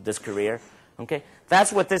to this career. Okay?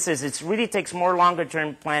 That's what this is. It really takes more longer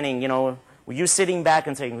term planning, you know, you sitting back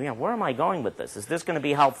and saying, yeah, where am I going with this? Is this going to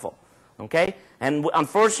be helpful? Okay? And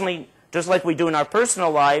unfortunately, just like we do in our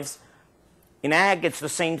personal lives, in ag, it's the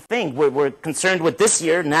same thing. We're concerned with this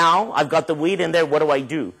year. Now, I've got the weed in there. What do I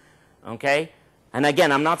do? Okay? And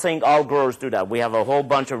again, I'm not saying all growers do that. We have a whole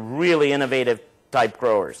bunch of really innovative type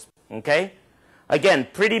growers. Okay? Again,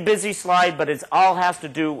 pretty busy slide, but it all has to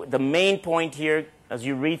do, the main point here, as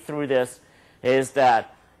you read through this, is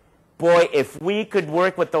that boy, if we could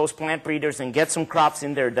work with those plant breeders and get some crops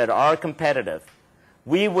in there that are competitive,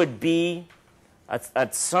 we would be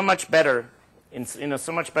at so much better, in a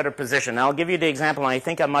so much better position. Now, I'll give you the example, and I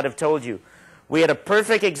think I might have told you. We had a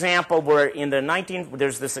perfect example where in the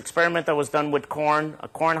there's this experiment that was done with corn, a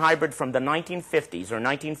corn hybrid from the 1950s or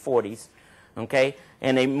 1940s, okay,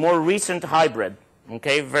 and a more recent hybrid,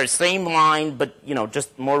 okay, very same line, but, you know,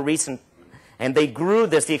 just more recent. And they grew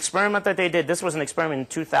this, the experiment that they did, this was an experiment in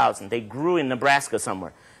 2000. They grew in Nebraska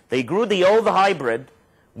somewhere. They grew the old hybrid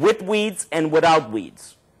with weeds and without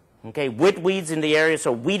weeds. Okay, with weeds in the area,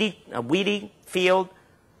 so a weedy field,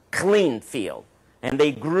 clean field. And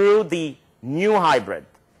they grew the new hybrid,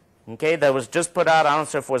 okay, that was just put out. I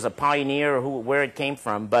don't know if it was a Pioneer or where it came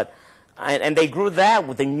from, but, and they grew that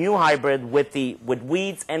with the new hybrid with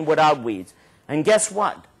weeds and without weeds. And guess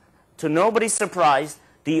what? To nobody's surprise,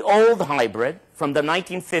 the old hybrid from the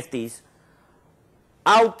 1950s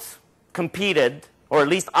out-competed, or at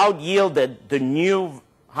least out-yielded the new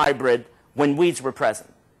hybrid when weeds were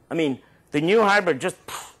present. I mean, the new hybrid just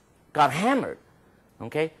got hammered,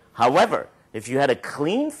 okay? However, if you had a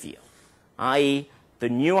clean field, i.e. the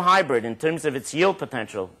new hybrid in terms of its yield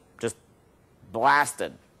potential just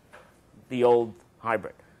blasted the old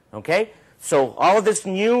hybrid, okay? So all of these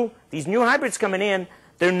new hybrids coming in,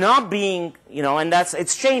 they're not being, you know, and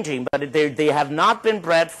it's changing, but they have not been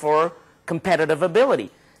bred for competitive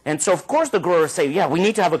ability. And so, of course, the growers say, yeah, we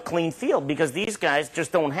need to have a clean field because these guys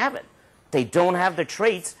just don't have it. They don't have the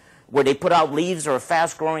traits where they put out leaves or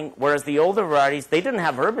fast-growing, whereas the older varieties, they didn't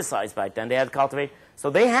have herbicides back then. They had cultivate, so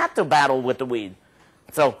they had to battle with the weed.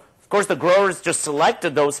 So, of course, the growers just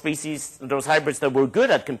selected those species, those hybrids that were good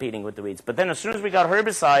at competing with the weeds. But then as soon as we got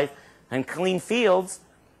herbicides and clean fields,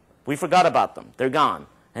 we forgot about them. They're gone.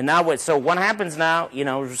 And now, so what happens now, you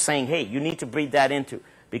know, we're saying, hey, you need to breed that into,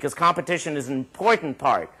 because competition is an important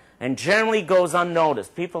part and generally goes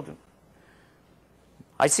unnoticed.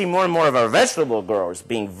 I see more and more of our vegetable growers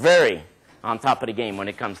being very on top of the game when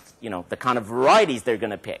it comes to, you know, the kind of varieties they're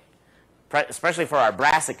going to pick, especially for our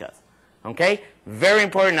brassicas. Okay? Very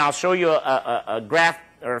important. I'll show you a graph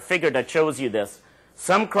or a figure that shows you this.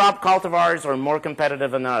 Some crop cultivars are more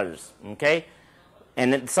competitive than others. Okay?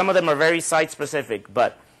 And some of them are very site-specific,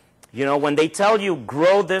 but, you know, when they tell you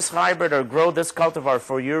grow this hybrid or grow this cultivar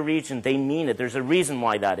for your region, they mean it. There's a reason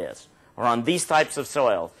why that is, or on these types of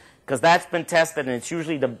soils, because that's been tested, and it's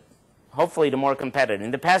usually hopefully the more competitive.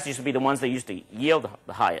 In the past, it used to be the ones that used to yield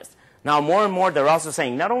the highest. Now, more and more, they're also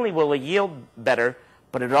saying not only will it yield better,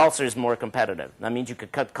 but it also is more competitive. That means you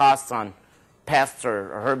could cut costs on pests or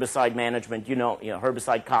herbicide management,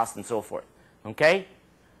 herbicide costs and so forth. Okay?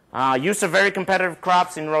 Use of very competitive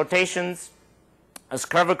crops in rotations as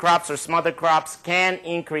cover crops or smother crops can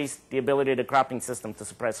increase the ability of the cropping system to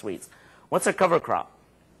suppress weeds. What's a cover crop?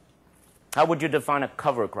 How would you define a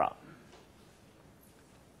cover crop?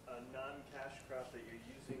 A non-cash crop that you're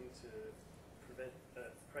using to prevent,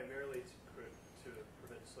 primarily to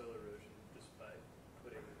prevent soil erosion just by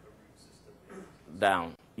putting a root system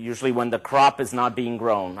down. Usually when the crop is not being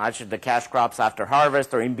grown. Actually, the cash crops after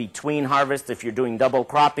harvest or in between harvest, if you're doing double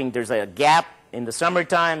cropping, there's a gap in the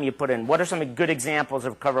summertime. You put in, what are some good examples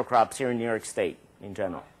of cover crops here in New York State in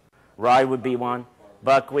general? Rye would be one,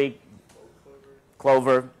 buckwheat,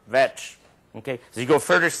 clover, vetch. Okay, so you go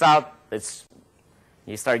further south,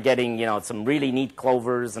 you start getting, some really neat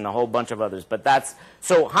clovers and a whole bunch of others. But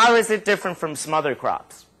so how is it different from smother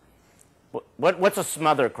crops? What's a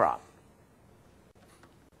smother crop?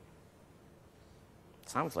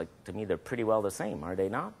 Sounds like to me they're pretty well the same, are they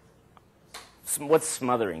not? What's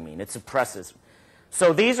smothering mean? It suppresses.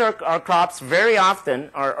 So these are crops very often,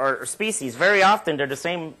 or species, very often they're the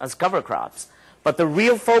same as cover crops. But the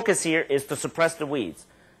real focus here is to suppress the weeds.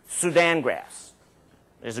 Sudan grass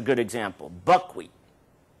is a good example. Buckwheat,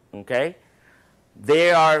 okay?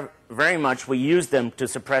 They are very much, we use them to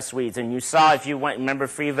suppress weeds. And you saw, if you remember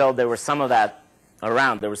Freeville, there was some of that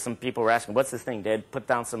around. There were some people who were asking, what's this thing? They had put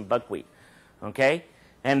down some buckwheat, okay?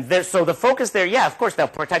 And so the focus there, yeah, of course, they'll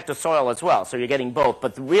protect the soil as well. So you're getting both.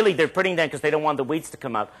 But really, they're putting them because they don't want the weeds to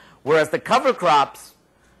come out. Whereas the cover crops,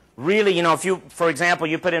 really, if you, for example,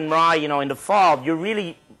 you put in rye, in the fall,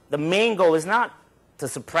 the main goal is not to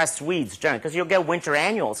suppress weeds, generally, because you'll get winter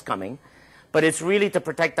annuals coming, but it's really to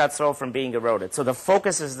protect that soil from being eroded. So the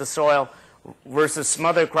focus is the soil versus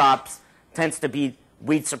smother crops tends to be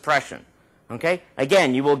weed suppression. Okay?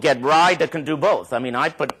 Again, you will get rye that can do both. I mean, I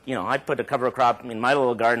put a cover crop in my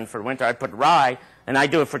little garden for winter. I put rye, and I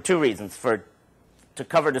do it for two reasons: to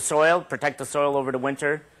cover the soil, protect the soil over the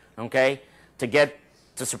winter, okay?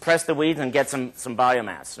 To suppress the weeds and get some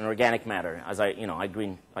biomass and organic matter as I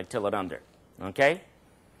till it under, okay?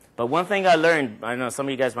 But one thing I learned, I know some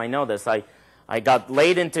of you guys might know this, I got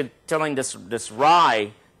late into tilling this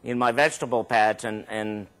rye in my vegetable patch,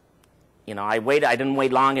 and I didn't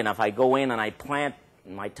wait long enough. I go in and I plant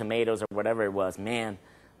my tomatoes or whatever it was. Man,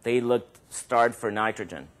 they looked starved for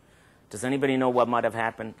nitrogen. Does anybody know what might have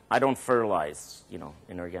happened? I don't fertilize, in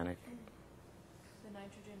organic. The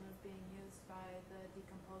nitrogen was being used by the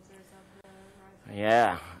decomposers of the rye.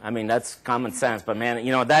 Yeah, I mean, that's common sense. But man,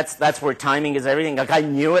 that's where timing is everything. Like, I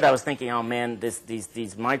knew it. I was thinking, oh man,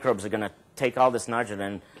 these microbes are going to take all this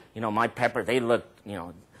nitrogen. My pepper, they look,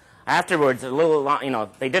 afterwards,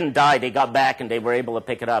 they didn't die. They got back and they were able to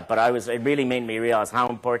pick it up. But it really made me realize how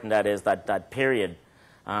important that is, that period.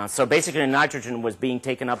 So basically, nitrogen was being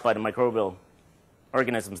taken up by the microbial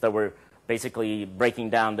organisms that were basically breaking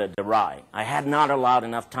down the rye. I had not allowed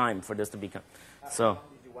enough time for this to become. So,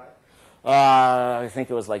 I think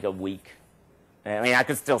it was like a week. I mean, I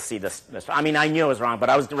could still see this. I mean, I knew it was wrong, but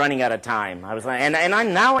I was running out of time. I was, and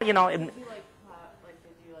I'm now, Did you use a rototiller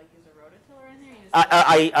or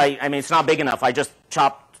anything? I mean, it's not big enough. I just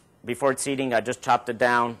chopped, before seeding, I just chopped it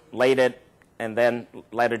down, laid it, and then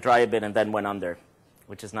let it dry a bit, and then went under,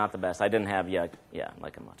 which is not the best. I didn't have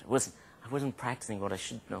like a much. I wasn't practicing what I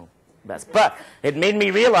should know best. But it made me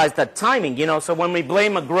realize that timing, so when we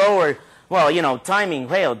blame a grower, well, timing,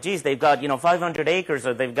 well, geez, they've got, 500 acres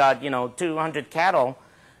or they've got, 200 cattle.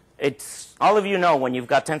 It's, all of you know when you've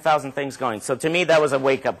got 10,000 things going. So to me, that was a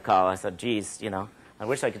wake-up call. I said, geez, I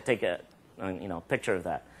wish I could take a picture of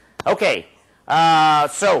that. Okay,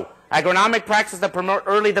 so agronomic practices that promote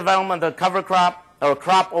early development of the cover crop or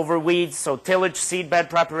crop over weeds, so tillage, seedbed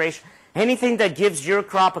preparation, anything that gives your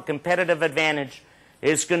crop a competitive advantage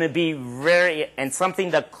is going to be and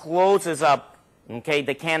something that closes up, okay,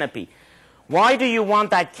 the canopy. Why do you want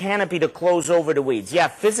that canopy to close over the weeds? Yeah,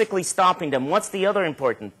 physically stopping them. What's the other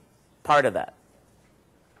important part of that?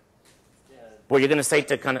 Well, you're going to say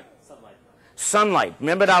to kind of... Sunlight.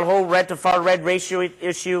 Remember that whole red to far red ratio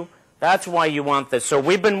issue? That's why you want this. So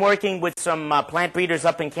we've been working with some plant breeders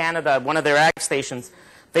up in Canada at one of their ag stations.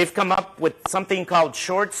 They've come up with something called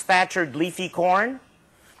short-statured leafy corn.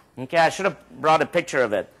 Okay, I should have brought a picture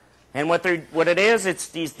of it. And what it is, it's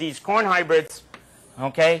these corn hybrids,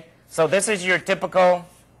 okay? So this is your typical,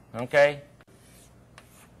 okay,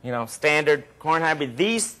 standard corn hybrid.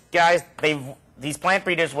 These guys, these plant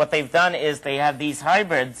breeders, what they've done is they have these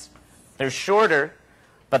hybrids. They're shorter,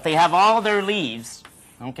 but they have all their leaves,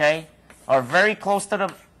 okay, are very close to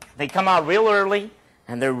the, they come out real early,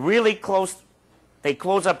 and they're really close, they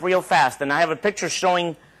close up real fast. And I have a picture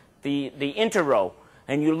showing the interrow.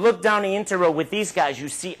 And you look down the interrow with these guys, you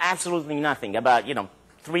see absolutely nothing. About,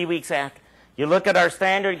 3 weeks after. You look at our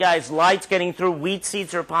standard guys, lights getting through, weed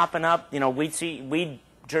seeds are popping up, weed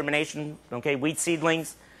germination, okay, wheat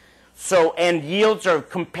seedlings. So, and yields are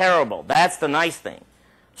comparable. That's the nice thing.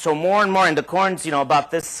 So more and more, and the corn's,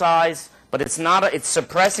 about this size, but it's not, it's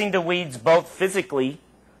suppressing the weeds both physically,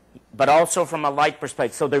 but also from a light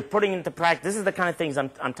perspective. So they're putting into practice, this is the kind of things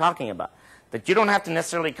I'm talking about. That you don't have to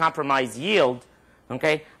necessarily compromise yield,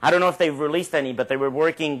 okay? I don't know if they've released any, but they were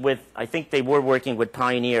working with, I think they were working with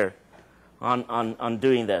Pioneer on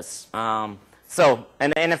doing this. So,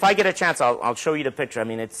 and if I get a chance, I'll show you the picture. I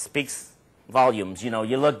mean, it speaks volumes.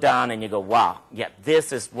 You look down and you go, wow, yeah,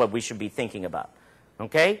 this is what we should be thinking about,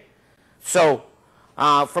 okay? So,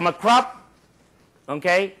 from a crop,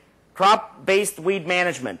 okay, crop-based weed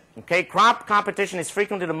management, okay, crop competition is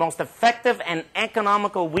frequently the most effective and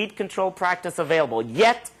economical weed control practice available,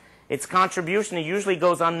 yet its contribution usually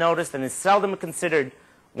goes unnoticed and is seldom considered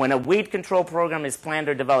when a weed control program is planned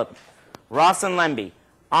or developed. Ross and Lemby,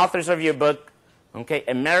 authors of your book, okay,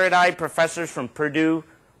 emeriti professors from Purdue,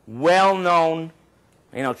 well-known,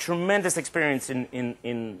 tremendous experience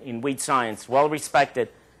in weed science, well-respected,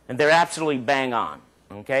 and they're absolutely bang on,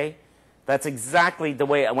 okay? That's exactly the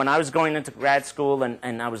way, when I was going into grad school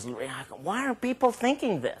and I was, why are people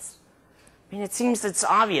thinking this? I mean, it seems it's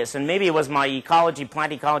obvious, and maybe it was my ecology,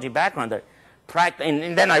 plant ecology background that,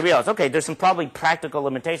 and then I realized, okay, there's some probably practical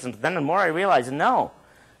limitations. But then the more I realized, no,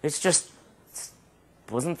 it's just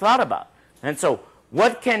wasn't thought about. And so,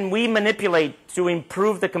 what can we manipulate to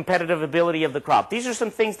improve the competitive ability of the crop? These are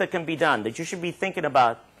some things that can be done that you should be thinking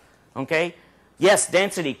about. Okay, yes,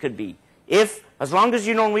 density could be. As long as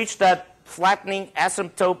you don't reach that flattening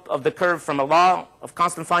asymptote of the curve from a law of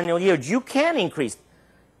constant final yield, you can increase,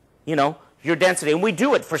 your density, and we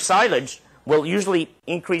do it for silage. We'll usually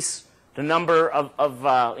increase the number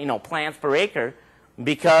of plants per acre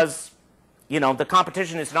because the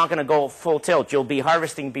competition is not going to go full tilt. You'll be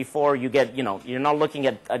harvesting before you get, you're not looking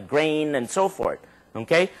at grain and so forth.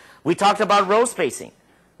 Okay, we talked about row spacing.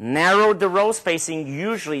 Narrowed the row spacing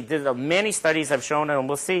usually. Many studies have shown, and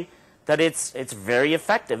we'll see that it's very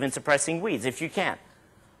effective in suppressing weeds if you can.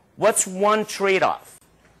 What's one trade-off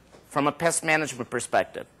from a pest management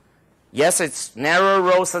perspective? Yes, it's narrower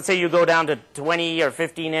rows. Let's say you go down to 20 or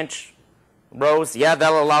 15-inch rows. Yeah,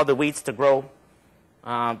 that'll allow the weeds to grow,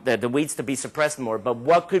 the weeds to be suppressed more. But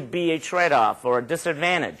what could be a trade-off or a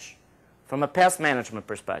disadvantage from a pest management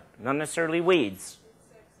perspective? Not necessarily weeds.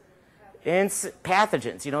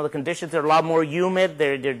 Pathogens. The conditions are a lot more humid.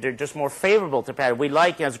 They're just more favorable to pathogens. We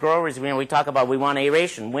like, as growers, we talk about we want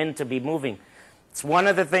aeration, wind to be moving. It's one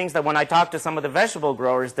of the things that when I talk to some of the vegetable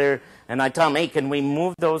growers, and I tell them, hey, can we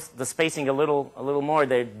move the spacing a little more?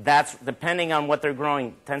 That's, depending on what they're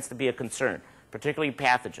growing, tends to be a concern, particularly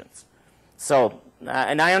pathogens. So,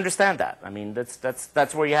 and I understand that. I mean,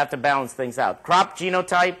 that's where you have to balance things out. Crop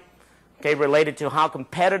genotype, okay, related to how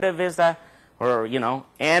competitive is that, or,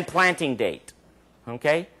 and planting date,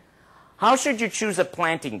 okay? How should you choose a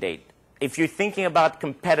planting date if you're thinking about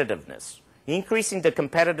competitiveness? Increasing the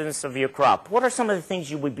competitiveness of your crop. What are some of the things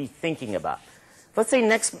you would be thinking about? Let's say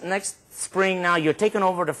next spring now you're taking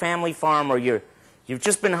over the family farm, or you've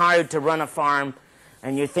just been hired to run a farm,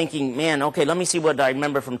 and you're thinking, man, okay, let me see what I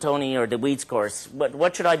remember from Tony or the weeds course.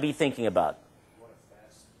 What should I be thinking about?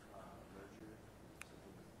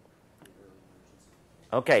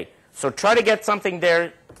 Okay, so try to get something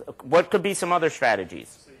there. What could be some other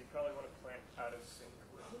strategies? So you probably want to plant out of sync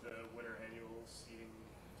with the winter annual seeding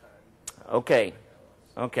time. Okay.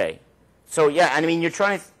 Okay. So yeah, I mean, you're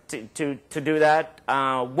trying to do that.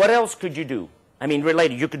 What else could you do? I mean,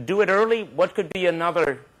 related. You could do it early. What could be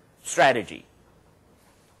another strategy?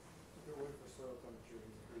 You could wait for soil temperature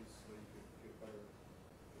increase so you could get better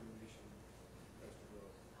germination faster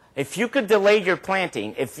growth. If you could delay your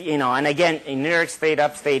planting, and again, in New York State,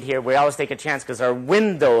 upstate here, we always take a chance because our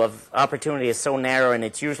window of opportunity is so narrow, and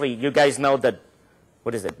it's usually, you guys know that,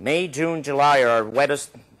 what is it, May, June, July are our wettest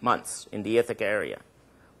months in the Ithaca area.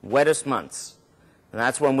 Wettest months. And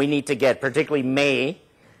that's when we need to get, particularly May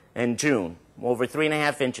and June, over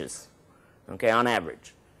 3.5 inches, okay, on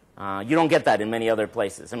average. You don't get that in many other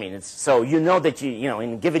places. I mean, so you know that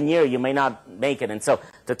in a given year you may not make it. And so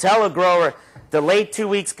to tell a grower, delay 2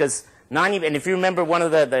 weeks, because and if you remember one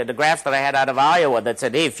of the graphs that I had out of Iowa that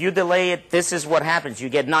said, hey, if you delay it, this is what happens. You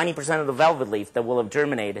get 90% of the velvet leaf that will have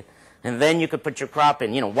germinated. And then you could put your crop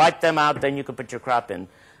in, wipe them out, then you could put your crop in.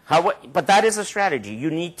 But that is a strategy.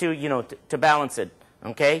 You need to, to balance it,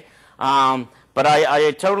 okay? But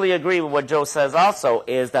I totally agree with what Joe says also,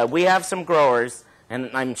 is that we have some growers, and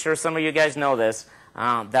I'm sure some of you guys know this,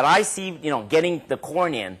 that I see, getting the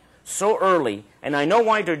corn in so early, and I know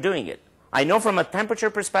why they're doing it. I know from a temperature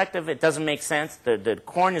perspective it doesn't make sense. The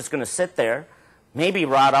corn is going to sit there, maybe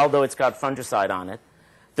rot, although it's got fungicide on it.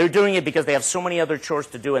 They're doing it because they have so many other chores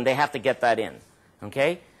to do, and they have to get that in,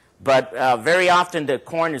 okay? But very often the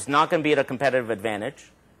corn is not going to be at a competitive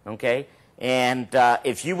advantage, okay? And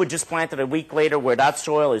if you would just plant it a week later where that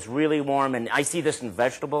soil is really warm, and I see this in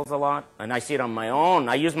vegetables a lot, and I see it on my own.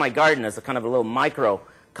 I use my garden as a kind of a little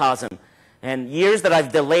microcosm. And years that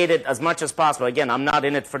I've delayed it as much as possible, again, I'm not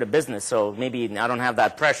in it for the business, so maybe I don't have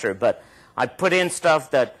that pressure, but I put in stuff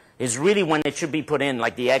that is really when it should be put in,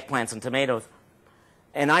 like the eggplants and tomatoes.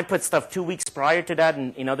 And I put stuff 2 weeks prior to that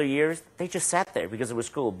in other years. They just sat there because it was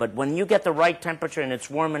cool. But when you get the right temperature and it's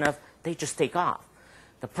warm enough, they just take off.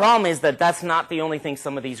 The problem is that that's not the only thing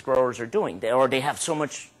some of these growers are doing. They have so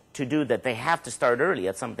much to do that they have to start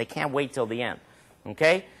early. They can't wait till the end.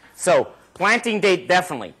 Okay? So planting date,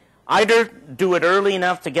 definitely. Either do it early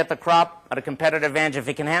enough to get the crop at a competitive advantage if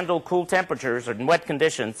it can handle cool temperatures or wet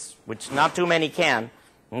conditions, which not too many can,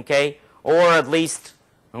 okay? Or at least,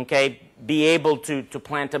 okay, be able to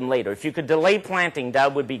plant them later. If you could delay planting,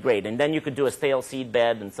 that would be great. And then you could do a stale seed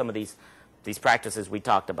bed and some of these practices we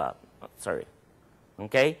talked about. Sorry.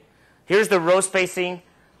 Okay? Here's the row spacing.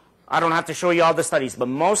 I don't have to show you all the studies, but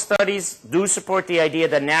most studies do support the idea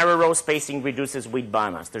that narrow row spacing reduces weed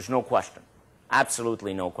biomass. There's no question.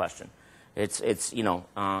 Absolutely no question. It's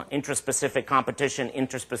intraspecific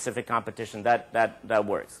competition, that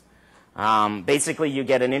works. Basically, you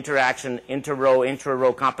get an interaction,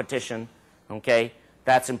 intra-row competition, okay?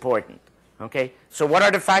 That's important, okay? So what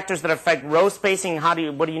are the factors that affect row spacing?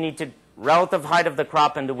 What do you need to, relative height of the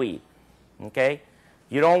crop and the weed, okay?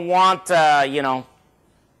 You don't want, the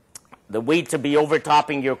weed to be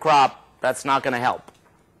overtopping your crop. That's not going to help,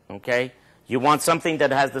 okay? You want something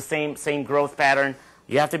that has the same growth pattern.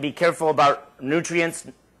 You have to be careful about nutrients,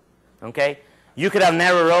 okay? You could have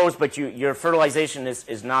narrow rows, but your fertilization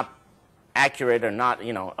is not accurate or not,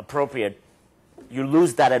 appropriate. You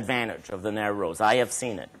lose that advantage of the narrow rows. I have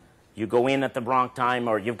seen it. You go in at the wrong time,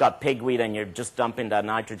 or you've got pigweed and you're just dumping that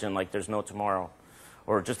nitrogen like there's no tomorrow,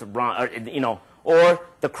 or just or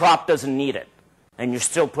the crop doesn't need it, and you're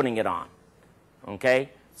still putting it on, okay?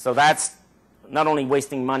 So that's not only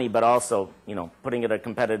wasting money, but also, putting it at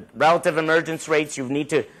competitive. Relative emergence rates, you need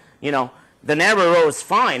to, the narrow row is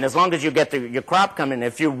fine as long as you get your crop coming.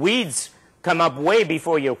 If your weeds come up way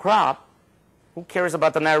before your crop, who cares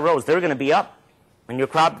about the narrow rows? They're going to be up. And your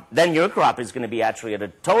crop is going to be actually at a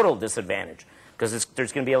total disadvantage because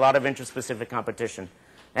there's going to be a lot of intraspecific competition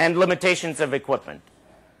and limitations of equipment.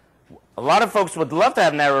 A lot of folks would love to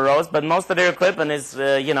have narrow rows, but most of their equipment is,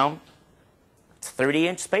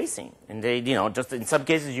 30-inch spacing. And they, just in some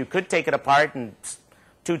cases you could take it apart, and it's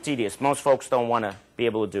too tedious. Most folks don't want to be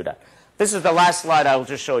able to do that. This is the last slide I will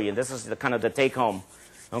just show you. This is the kind of the take-home,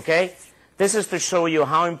 okay? This is to show you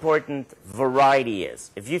how important variety is.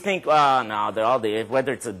 If you think, no, they're all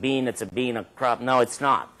whether it's a bean, a crop. No, it's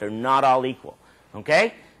not. They're not all equal,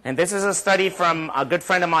 okay? And this is a study from a good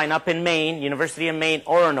friend of mine up in Maine, University of Maine,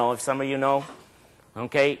 Orono, if some of you know,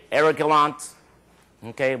 okay? Eric Gallant,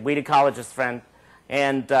 okay, weed ecologist friend.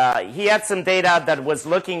 And he had some data that was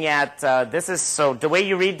looking at, so the way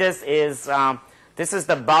you read this is the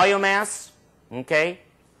biomass, okay?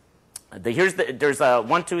 There's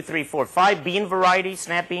 1, 2, 3, 4, 5 bean varieties,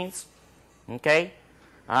 snap beans, okay?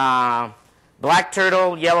 Black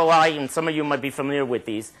turtle, yellow eye, and some of you might be familiar with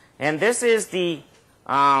these. And this is the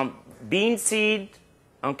bean seed,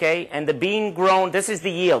 okay? And the bean grown, this is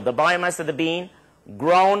the yield, the biomass of the bean,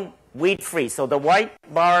 grown weed-free. So the white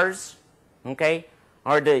bars, okay,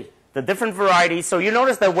 are the different varieties. So you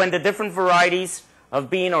notice that when the different varieties of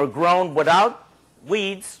bean are grown without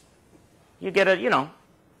weeds, you get a,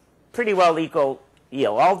 pretty well equal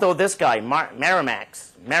yield. Although this guy,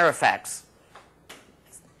 Marifax,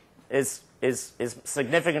 is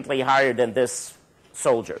significantly higher than this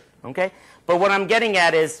soldier, okay? But what I'm getting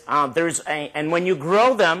at is and when you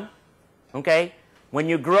grow them, okay, when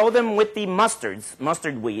you grow them with the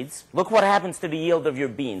mustard weeds, look what happens to the yield of your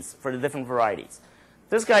beans for the different varieties.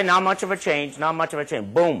 This guy, not much of a change,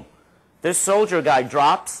 boom. This soldier guy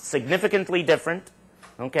drops, significantly different,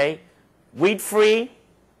 okay? Weed-free,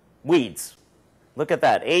 weeds. Look at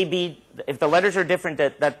that. A, B, if the letters are different,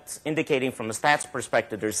 that's indicating from a stats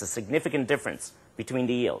perspective there's a significant difference between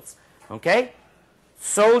the yields, okay?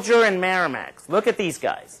 Soldier and Marimax, look at these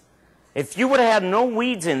guys. If you would have had no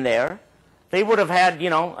weeds in there, they would have had, you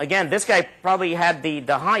know, again, this guy probably had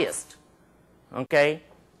the highest, okay,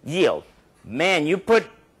 yield. Man,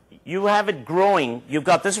 you have it growing, you've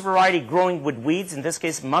got this variety growing with weeds, in this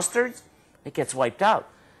case mustards, it gets wiped out.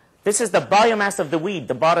 This is the biomass of the weed,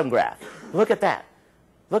 the bottom graph. Look at that.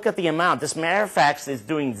 Look at the amount. This Marifax is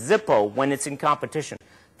doing Zippo when it's in competition.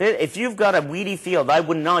 If you've got a weedy field, I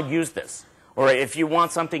would not use this. Or if you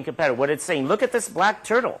want something competitive, what it's saying, look at this black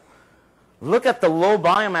turtle. Look at the low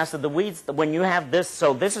biomass of the weeds when you have this.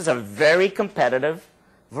 So this is a very competitive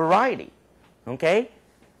variety, okay?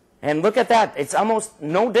 And look at that. It's almost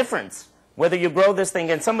no difference whether you grow this thing,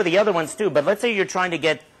 and some of the other ones too, but let's say you're trying to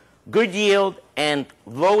get good yield and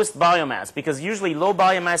lowest biomass, because usually low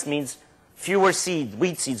biomass means fewer seeds,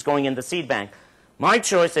 wheat seeds going in the seed bank. My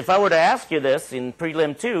choice, if I were to ask you this in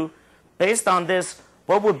prelim 2, based on this,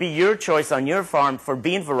 what would be your choice on your farm for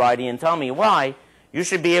bean variety, and tell me why, you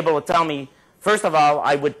should be able to tell me, first of all,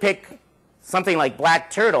 I would pick something like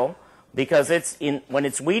black turtle, because when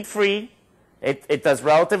it's weed-free, it does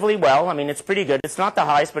relatively well. I mean, it's pretty good. It's not the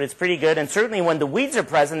highest, but it's pretty good. And certainly when the weeds are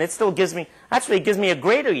present, it still gives me a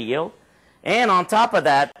greater yield. And on top of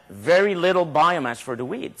that, very little biomass for the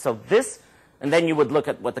weed. So this, and then you would look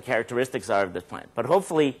at what the characteristics are of this plant. But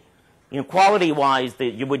hopefully, you know, quality-wise,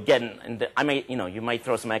 you would get, and you might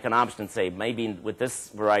throw some economics and say, maybe with this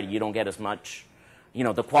variety, you don't get as much, you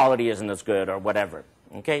know, the quality isn't as good or whatever.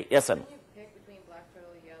 Okay? Yes, Emma? Can you pick between black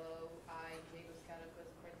turtle, yellow, eye, Jacob's caterpillar,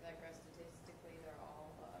 according to that graph, statistically,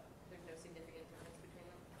 there's no significant difference between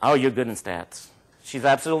them? Oh, you're good in stats. She's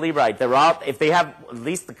absolutely right. They're all, if they have at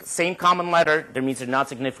least the same common letter, that means they're not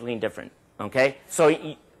significantly different. Okay?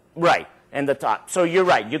 So, right. And the top. So you're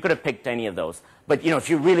right. You could have picked any of those. But, you know, if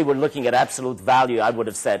you really were looking at absolute value, I would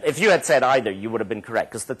have said, if you had said either, you would have been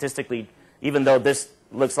correct. Because statistically, even though this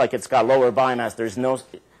looks like it's got lower biomass,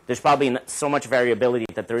 there's probably so much variability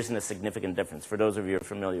that there isn't a significant difference, for those of you who are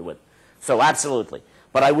familiar with. So absolutely.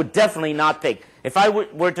 But I would definitely not pick. If I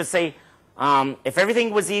were to say, if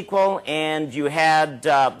everything was equal and you had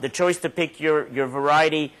the choice to pick your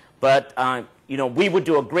variety, but you know, we would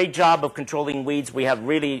do a great job of controlling weeds. We have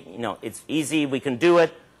really, you know, it's easy. We can do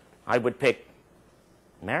it. I would pick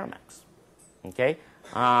Marimax. Okay.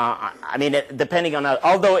 I mean, depending on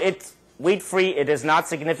although it's weed-free, it is not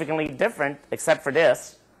significantly different, except for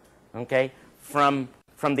this. Okay, from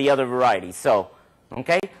the other varieties. So,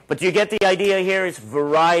 okay, but you get the idea here is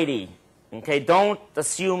variety. Okay, don't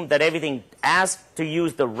assume that everything. Ask to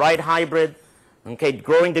use the right hybrid. Okay,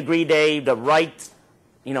 growing degree day, the right,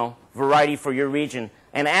 you know, variety for your region,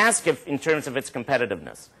 and ask if in terms of its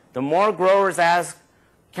competitiveness. The more growers ask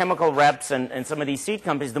chemical reps and some of these seed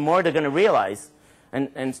companies, the more they're going to realize,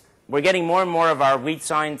 and we're getting more and more of our wheat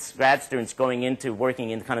science grad students going into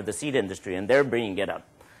working in kind of the seed industry, and they're bringing it up,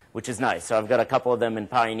 which is nice. So I've got a couple of them in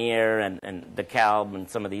Pioneer and the Calb and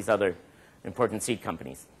some of these other important seed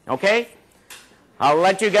companies. Okay? I'll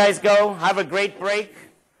let you guys go. Have a great break.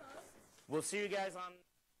 We'll see you guys on...